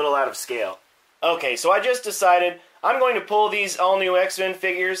that he's a little out of scale. Okay, so I just decided I'm going to pull these all-new X-Men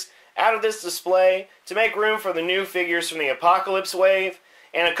figures out of this display to make room for the new figures from the Apocalypse wave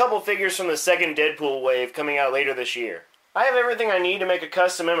and a couple figures from the second Deadpool wave coming out later this year. I have everything I need to make a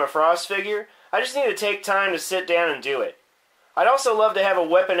custom Emma Frost figure. I just need to take time to sit down and do it. I'd also love to have a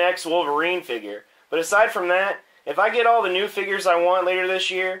Weapon X Wolverine figure, but aside from that, if I get all the new figures I want later this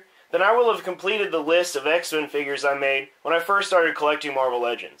year, then I will have completed the list of X-Men figures I made when I first started collecting Marvel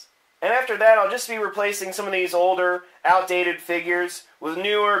Legends. And after that, I'll just be replacing some of these older, outdated figures with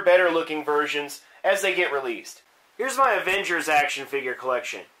newer, better-looking versions as they get released. Here's my Avengers action figure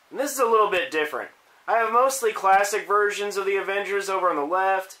collection. And this is a little bit different. I have mostly classic versions of the Avengers over on the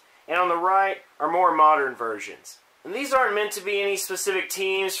left, and on the right are more modern versions. And these aren't meant to be any specific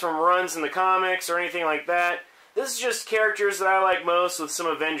teams from runs in the comics or anything like that. This is just characters that I like most with some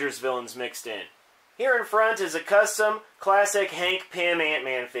Avengers villains mixed in. Here in front is a custom, classic Hank Pym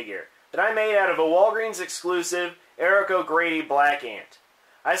Ant-Man figure that I made out of a Walgreens exclusive Eric O'Grady Black Ant.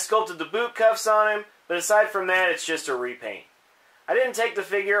 I sculpted the boot cuffs on him, but aside from that, it's just a repaint. I didn't take the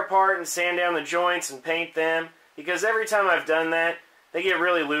figure apart and sand down the joints and paint them, because every time I've done that, they get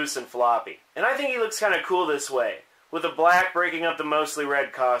really loose and floppy. And I think he looks kind of cool this way, with the black breaking up the mostly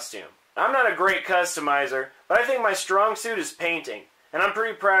red costume. I'm not a great customizer, but I think my strong suit is painting, and I'm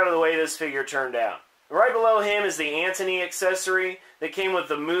pretty proud of the way this figure turned out. Right below him is the Antony accessory that came with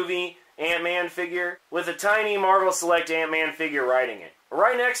the movie Ant-Man figure, with a tiny Marvel Select Ant-Man figure riding it.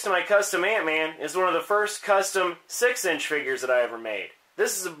 Right next to my custom Ant-Man is one of the first custom 6-inch figures that I ever made.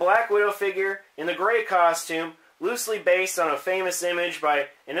 This is a Black Widow figure in the gray costume, loosely based on a famous image by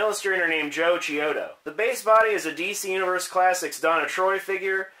an illustrator named Joe Chiodo. The base body is a DC Universe Classics Donna Troy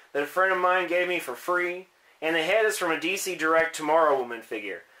figure that a friend of mine gave me for free, and the head is from a DC Direct Tomorrow Woman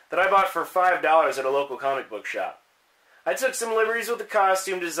figure that I bought for $5 at a local comic book shop. I took some liberties with the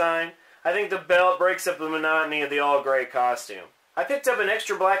costume design. I think the belt breaks up the monotony of the all-gray costume. I picked up an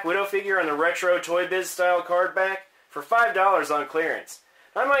extra Black Widow figure on the retro Toy Biz style card back for $5 on clearance.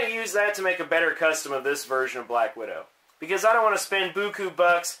 I might use that to make a better custom of this version of Black Widow, because I don't want to spend buku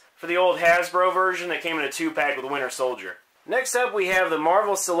bucks for the old Hasbro version that came in a 2-pack with Winter Soldier. Next up we have the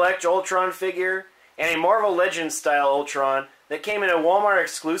Marvel Select Ultron figure and a Marvel Legends style Ultron that came in a Walmart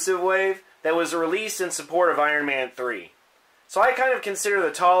exclusive wave that was released in support of Iron Man 3. So I kind of consider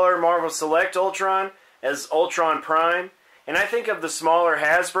the taller Marvel Select Ultron as Ultron Prime, and I think of the smaller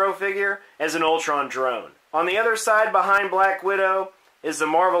Hasbro figure as an Ultron drone. On the other side behind Black Widow is the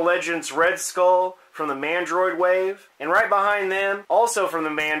Marvel Legends Red Skull from the Mandroid wave, and right behind them, also from the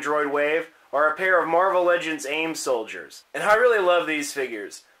Mandroid wave, are a pair of Marvel Legends AIM soldiers. And I really love these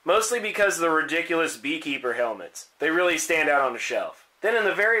figures, mostly because of the ridiculous Beekeeper helmets. They really stand out on the shelf. Then in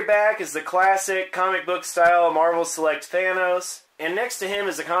the very back is the classic comic book style Marvel Select Thanos, and next to him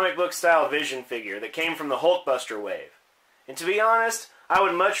is a comic book style Vision figure that came from the Hulkbuster wave. And to be honest, I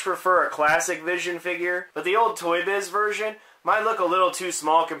would much prefer a classic Vision figure, but the old Toy Biz version might look a little too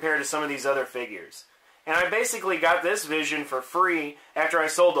small compared to some of these other figures. And I basically got this Vision for free after I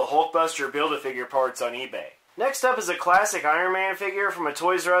sold the Hulkbuster Build-A-Figure parts on eBay. Next up is a classic Iron Man figure from a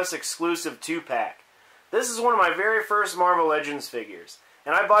Toys R Us exclusive 2-pack. This is one of my very first Marvel Legends figures,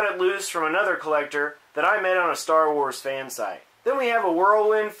 and I bought it loose from another collector that I met on a Star Wars fan site. Then we have a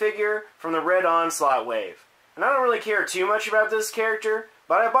Whirlwind figure from the Red Onslaught wave. And I don't really care too much about this character,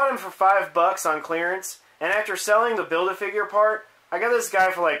 but I bought him for $5 on clearance, and after selling the Build-A-Figure part, I got this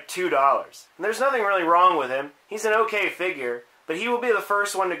guy for like $2. And there's nothing really wrong with him. He's an okay figure, but he will be the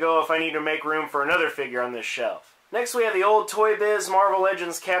first one to go if I need to make room for another figure on this shelf. Next we have the old Toy Biz Marvel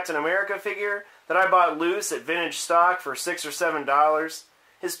Legends Captain America figure that I bought loose at vintage stock for $6 or $7.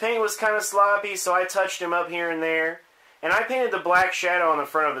 His paint was kind of sloppy, so I touched him up here and there, and I painted the black shadow on the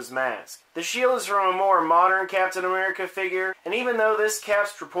front of his mask. The shield is from a more modern Captain America figure, and even though this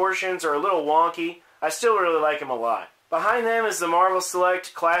cap's proportions are a little wonky, I still really like him a lot. Behind them is the Marvel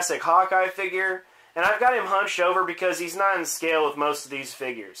Select Classic Hawkeye figure, and I've got him hunched over because he's not in scale with most of these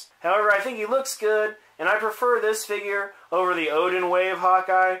figures. However, I think he looks good, and I prefer this figure over the Odin Wave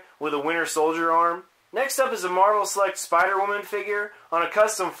Hawkeye with a Winter Soldier arm. Next up is a Marvel Select Spider-Woman figure on a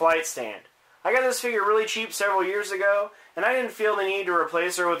custom flight stand. I got this figure really cheap several years ago, and I didn't feel the need to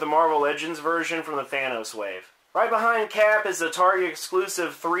replace her with the Marvel Legends version from the Thanos wave. Right behind Cap is the Target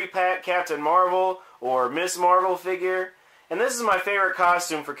exclusive 3-pack Captain Marvel or Miss Marvel figure, and this is my favorite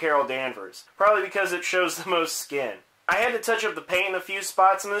costume for Carol Danvers, probably because it shows the most skin. I had to touch up the paint in a few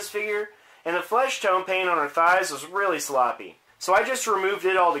spots in this figure, and the flesh tone paint on her thighs was really sloppy, so I just removed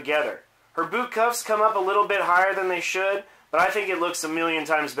it altogether. Her boot cuffs come up a little bit higher than they should, but I think it looks a million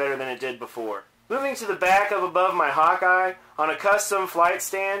times better than it did before. Moving to the back up above my Hawkeye, on a custom flight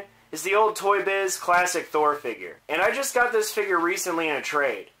stand, is the old Toy Biz classic Thor figure. And I just got this figure recently in a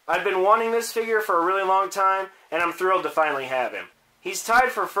trade. I've been wanting this figure for a really long time, and I'm thrilled to finally have him. He's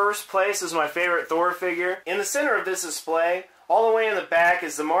tied for first place as my favorite Thor figure. In the center of this display, all the way in the back,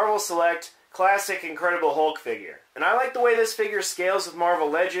 is the Marvel Select Classic Incredible Hulk figure. And I like the way this figure scales with Marvel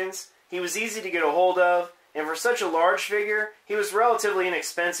Legends. He was easy to get a hold of, and for such a large figure, he was relatively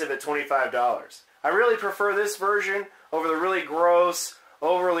inexpensive at $25. I really prefer this version over the really gross,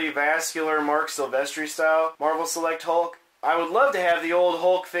 overly vascular Mark Silvestri style Marvel Select Hulk. I would love to have the old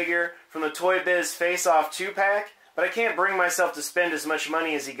Hulk figure from the Toy Biz Face Off 2-pack, but I can't bring myself to spend as much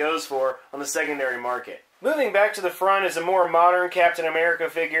money as he goes for on the secondary market. Moving back to the front is a more modern Captain America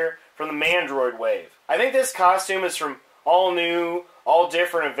figure from the Mandroid wave. I think this costume is from All New, All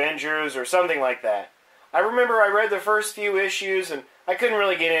Different Avengers or something like that. I remember I read the first few issues and I couldn't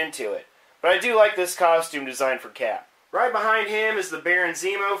really get into it, but I do like this costume design for Cap. Right behind him is the Baron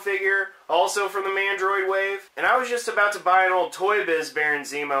Zemo figure, also from the Mandroid wave, and I was just about to buy an old Toy Biz Baron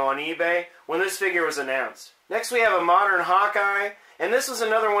Zemo on eBay when this figure was announced. Next we have a modern Hawkeye, and this was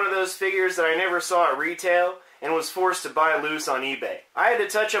another one of those figures that I never saw at retail and was forced to buy loose on eBay. I had to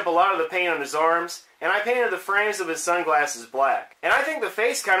touch up a lot of the paint on his arms, and I painted the frames of his sunglasses black. And I think the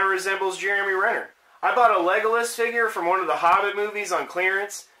face kind of resembles Jeremy Renner. I bought a Legolas figure from one of the Hobbit movies on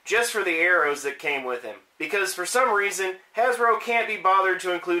clearance just for the arrows that came with him, because for some reason Hasbro can't be bothered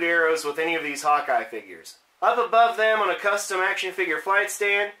to include arrows with any of these Hawkeye figures. Up above them on a custom action figure flight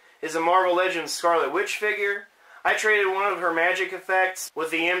stand is a Marvel Legends Scarlet Witch figure. I traded one of her magic effects with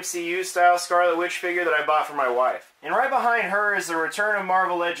the MCU style Scarlet Witch figure that I bought for my wife. And right behind her is the Return of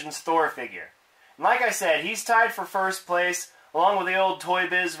Marvel Legends Thor figure. And like I said, he's tied for first place along with the old Toy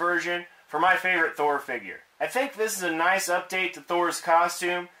Biz version for my favorite Thor figure. I think this is a nice update to Thor's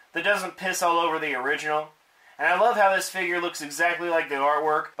costume that doesn't piss all over the original. And I love how this figure looks exactly like the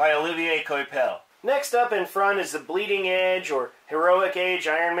artwork by Olivier Coipel. Next up in front is the Bleeding Edge or Heroic Age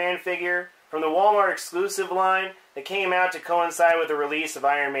Iron Man figure from the Walmart exclusive line that came out to coincide with the release of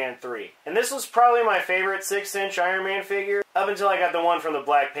Iron Man 3. And this was probably my favorite 6-inch Iron Man figure up until I got the one from the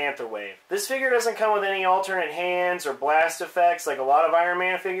Black Panther wave. This figure doesn't come with any alternate hands or blast effects like a lot of Iron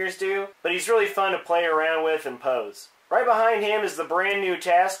Man figures do, but he's really fun to play around with and pose. Right behind him is the brand new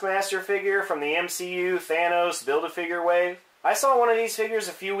Taskmaster figure from the MCU Thanos Build-A-Figure wave. I saw one of these figures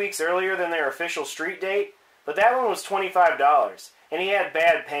a few weeks earlier than their official street date, but that one was $25, and he had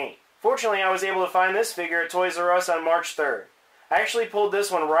bad paint. Fortunately, I was able to find this figure at Toys R Us on March 3rd. I actually pulled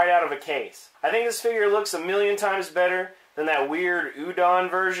this one right out of a case. I think this figure looks a million times better than that weird Udon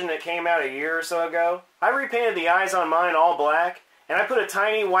version that came out a year or so ago. I repainted the eyes on mine all black, and I put a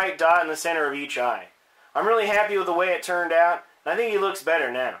tiny white dot in the center of each eye. I'm really happy with the way it turned out, and I think he looks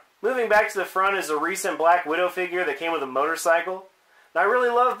better now. Moving back to the front is a recent Black Widow figure that came with a motorcycle. Now, I really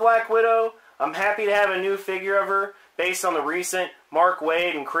love Black Widow. I'm happy to have a new figure of her based on the recent Mark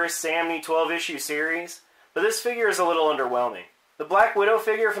Waid and Chris Samney 12-issue series, but this figure is a little underwhelming. The Black Widow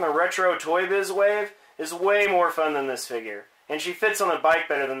figure from the retro Toy Biz wave is way more fun than this figure, and she fits on the bike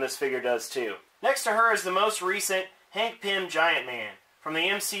better than this figure does too. Next to her is the most recent Hank Pym Giant Man from the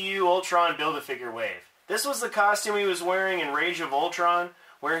MCU Ultron Build-A-Figure wave. This was the costume he was wearing in Rage of Ultron,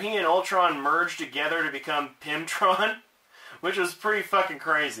 where he and Ultron merged together to become Pymtron, which was pretty fucking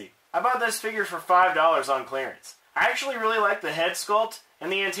crazy. I bought this figure for $5 on clearance. I actually really like the head sculpt,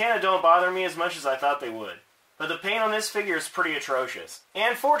 and the antenna don't bother me as much as I thought they would. But the paint on this figure is pretty atrocious.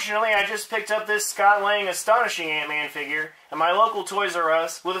 And fortunately, I just picked up this Scott Lang Astonishing Ant-Man figure at my local Toys R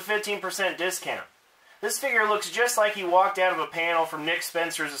Us with a 15% discount. This figure looks just like he walked out of a panel from Nick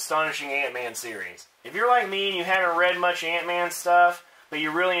Spencer's Astonishing Ant-Man series. If you're like me and you haven't read much Ant-Man stuff, but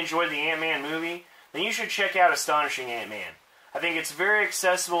you really enjoyed the Ant-Man movie, then you should check out Astonishing Ant-Man. I think it's very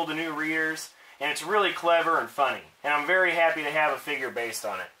accessible to new readers, and it's really clever and funny, and I'm very happy to have a figure based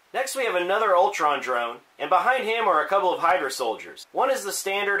on it. Next we have another Ultron drone, and behind him are a couple of Hydra Soldiers. One is the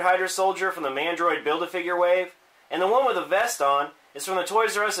standard Hydra Soldier from the Mandroid Build-A-Figure wave, and the one with a vest on is from the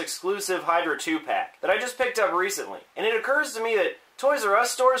Toys R Us exclusive Hydra 2-pack that I just picked up recently. And it occurs to me that Toys R Us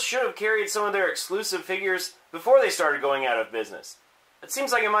stores should have carried some of their exclusive figures before they started going out of business. It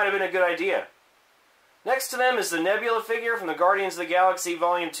seems like it might have been a good idea. Next to them is the Nebula figure from the Guardians of the Galaxy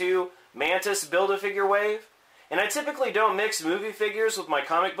Volume 2 Mantis Build-A-Figure wave. And I typically don't mix movie figures with my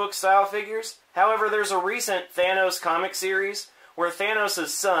comic book style figures. However, there's a recent Thanos comic series where Thanos'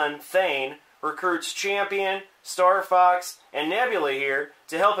 son, Thane, recruits Champion, Star Fox, and Nebula here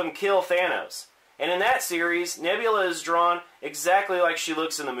to help him kill Thanos. And in that series, Nebula is drawn exactly like she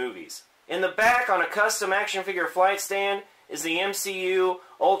looks in the movies. In the back, on a custom action figure flight stand, is the MCU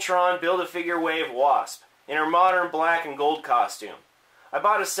Ultron Build-A-Figure Wave Wasp in her modern black and gold costume. I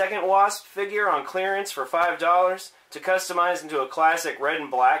bought a second Wasp figure on clearance for $5 to customize into a classic red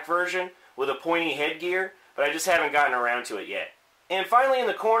and black version with a pointy headgear, but I just haven't gotten around to it yet. And finally in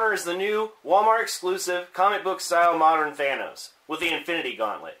the corner is the new Walmart exclusive comic book style modern Thanos with the Infinity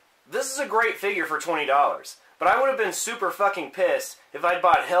Gauntlet. This is a great figure for $20, but I would have been super fucking pissed if I'd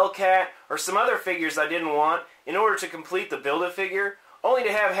bought Hellcat or some other figures I didn't want in order to complete the Build-A-Figure, only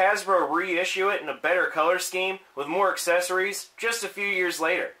to have Hasbro reissue it in a better color scheme with more accessories just a few years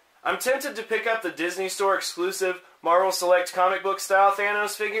later. I'm tempted to pick up the Disney Store exclusive Marvel Select comic book style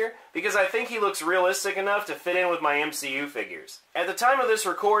Thanos figure because I think he looks realistic enough to fit in with my MCU figures. At the time of this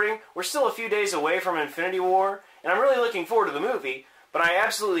recording, we're still a few days away from Infinity War, and I'm really looking forward to the movie, but I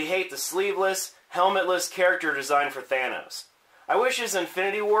absolutely hate the sleeveless, helmetless character design for Thanos. I wish his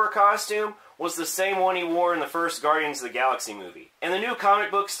Infinity War costume was the same one he wore in the first Guardians of the Galaxy movie, and the new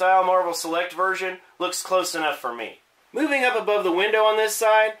comic book style Marvel Select version looks close enough for me. Moving up above the window on this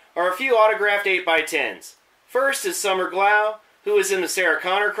side are a few autographed 8x10s. First is Summer Glau, who is in the Sarah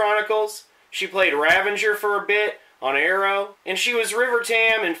Connor Chronicles. She played Ravager for a bit on Arrow, and she was River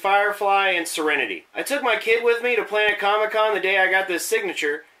Tam in Firefly and Serenity. I took my kid with me to Planet Comic-Con the day I got this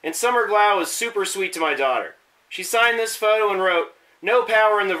signature, and Summer Glau was super sweet to my daughter. She signed this photo and wrote, "No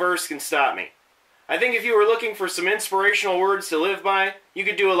power in the verse can stop me." I think if you were looking for some inspirational words to live by, you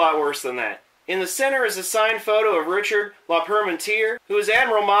could do a lot worse than that. In the center is a signed photo of Richard LaPermentier, who is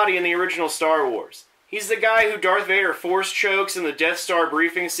Admiral Motti in the original Star Wars. He's the guy who Darth Vader force chokes in the Death Star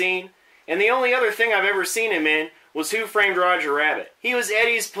briefing scene, and the only other thing I've ever seen him in was Who Framed Roger Rabbit. He was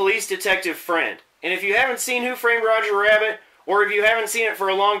Eddie's police detective friend, and if you haven't seen Who Framed Roger Rabbit, or if you haven't seen it for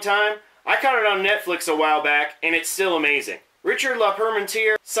a long time, I caught it on Netflix a while back, and it's still amazing. Richard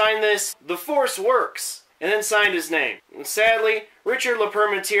LaPermentier signed this, "The Force Works," and then signed his name. And sadly, Richard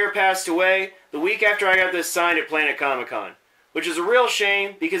LaPermentier passed away the week after I got this signed at Planet Comic-Con, which is a real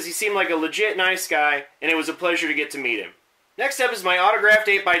shame because he seemed like a legit nice guy, and it was a pleasure to get to meet him. Next up is my autographed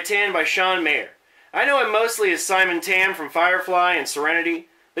 8x10 by Sean Mayer. I know him mostly as Simon Tam from Firefly and Serenity,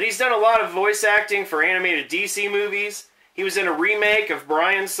 but he's done a lot of voice acting for animated DC movies. He was in a remake of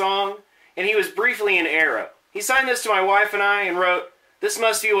Brian's Song, and he was briefly in Arrow. He signed this to my wife and I and wrote, "This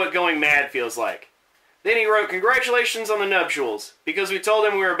must be what going mad feels like." Then he wrote, "Congratulations on the nuptials," because we told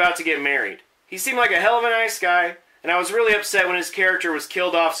him we were about to get married. He seemed like a hell of a nice guy, and I was really upset when his character was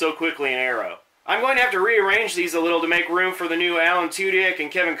killed off so quickly in Arrow. I'm going to have to rearrange these a little to make room for the new Alan Tudyk and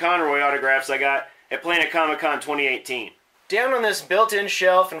Kevin Conroy autographs I got at Planet Comic-Con 2018. Down on this built-in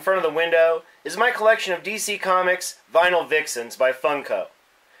shelf in front of the window is my collection of DC Comics Vinyl Vixens by Funko.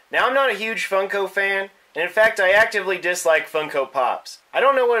 Now, I'm not a huge Funko fan, and in fact I actively dislike Funko Pops. I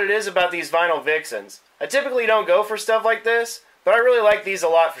don't know what it is about these Vinyl Vixens. I typically don't go for stuff like this, but I really like these a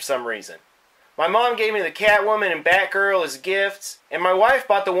lot for some reason. My mom gave me the Catwoman and Batgirl as gifts, and my wife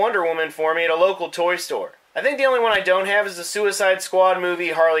bought the Wonder Woman for me at a local toy store. I think the only one I don't have is the Suicide Squad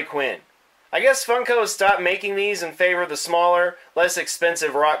movie Harley Quinn. I guess Funko has stopped making these in favor of the smaller, less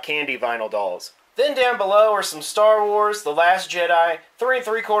expensive rock candy vinyl dolls. Then down below are some Star Wars, The Last Jedi, 3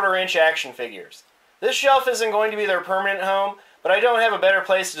 3/4 inch action figures. This shelf isn't going to be their permanent home, but I don't have a better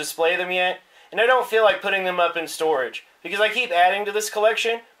place to display them yet, and I don't feel like putting them up in storage, because I keep adding to this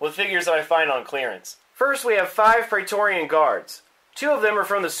collection with figures that I find on clearance. First we have 5 Praetorian Guards. 2 of them are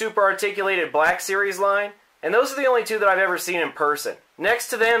from the Super Articulated Black Series line, and those are the only 2 that I've ever seen in person. Next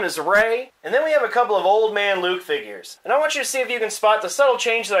to them is Rey, and then we have a couple of Old Man Luke figures. And I want you to see if you can spot the subtle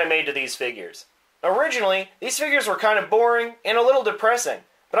change that I made to these figures. Originally, these figures were kind of boring and a little depressing,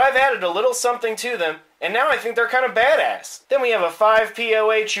 but I've added a little something to them, and now I think they're kind of badass. Then we have a 5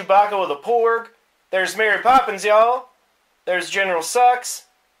 POA Chewbacca with a Porg. There's Mary Poppins, y'all. There's General Sux,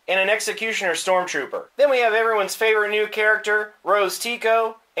 and an Executioner Stormtrooper. Then we have everyone's favorite new character, Rose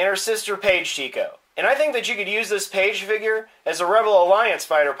Tico, and her sister Paige Tico. And I think that you could use this Paige figure as a Rebel Alliance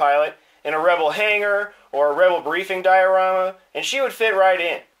fighter pilot in a Rebel hangar or a Rebel briefing diorama, and she would fit right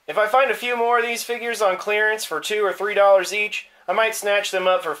in. If I find a few more of these figures on clearance for $2 or $3 each, I might snatch them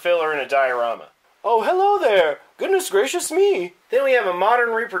up for filler in a diorama. Oh, hello there! Goodness gracious me! Then we have a modern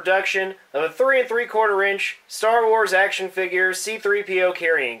reproduction of a 3 3/4 inch Star Wars action figure C-3PO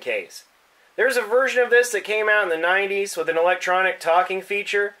carrying case. There's a version of this that came out in the 90s with an electronic talking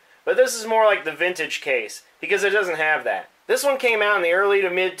feature, but this is more like the vintage case, because it doesn't have that. This one came out in the early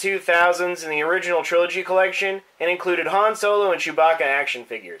to mid-2000s in the original trilogy collection, and included Han Solo and Chewbacca action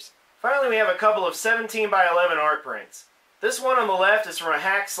figures. Finally, we have a couple of 17x11 art prints. This one on the left is from a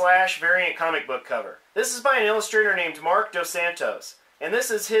hack-slash variant comic book cover. This is by an illustrator named Mark Dos Santos, and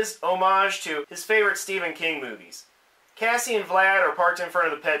this is his homage to his favorite Stephen King movies. Cassie and Vlad are parked in front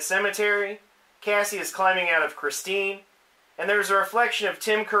of the pet cemetery, Cassie is climbing out of Christine, and there's a reflection of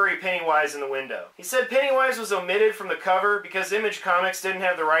Tim Curry Pennywise in the window. He said Pennywise was omitted from the cover because Image Comics didn't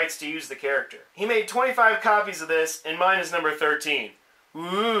have the rights to use the character. He made 25 copies of this, and mine is number 13.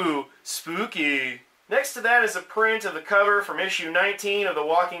 Ooh, spooky. Next to that is a print of the cover from issue 19 of The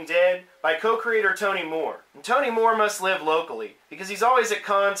Walking Dead by co-creator Tony Moore. And Tony Moore must live locally, because he's always at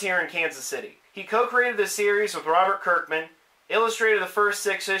cons here in Kansas City. He co-created the series with Robert Kirkman, illustrated the first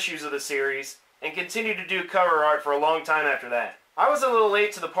 6 issues of the series, and continued to do cover art for a long time after that. I was a little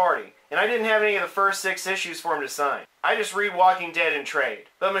late to the party, and I didn't have any of the first 6 issues for him to sign. I just read Walking Dead in trade.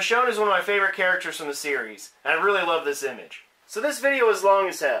 But Michonne is one of my favorite characters from the series, and I really love this image. So this video is long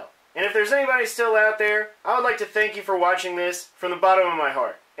as hell. And if there's anybody still out there, I would like to thank you for watching this from the bottom of my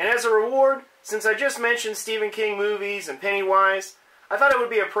heart. And as a reward, since I just mentioned Stephen King movies and Pennywise, I thought it would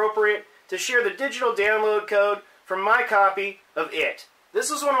be appropriate to share the digital download code from my copy of It. This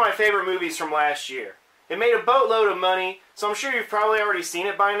was one of my favorite movies from last year. It made a boatload of money, so I'm sure you've probably already seen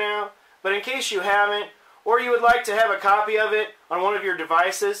it by now, but in case you haven't, or you would like to have a copy of it on one of your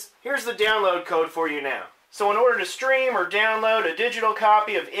devices, here's the download code for you now. So in order to stream or download a digital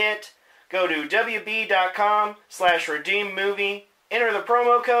copy of It, go to wb.com/redeemmovie, enter the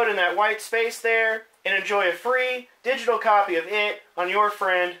promo code in that white space there, and enjoy a free digital copy of It on your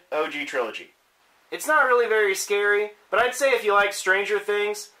friend OG Trilogy. It's not really very scary, but I'd say if you like Stranger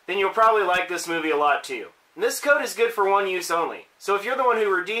Things, then you'll probably like this movie a lot too. And this code is good for one use only, so if you're the one who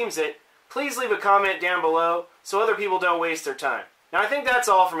redeems it, please leave a comment down below so other people don't waste their time. Now I think that's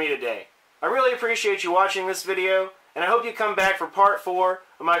all for me today. I really appreciate you watching this video, and I hope you come back for part 4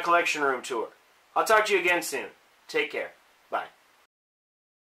 of my collection room tour. I'll talk to you again soon. Take care. Bye.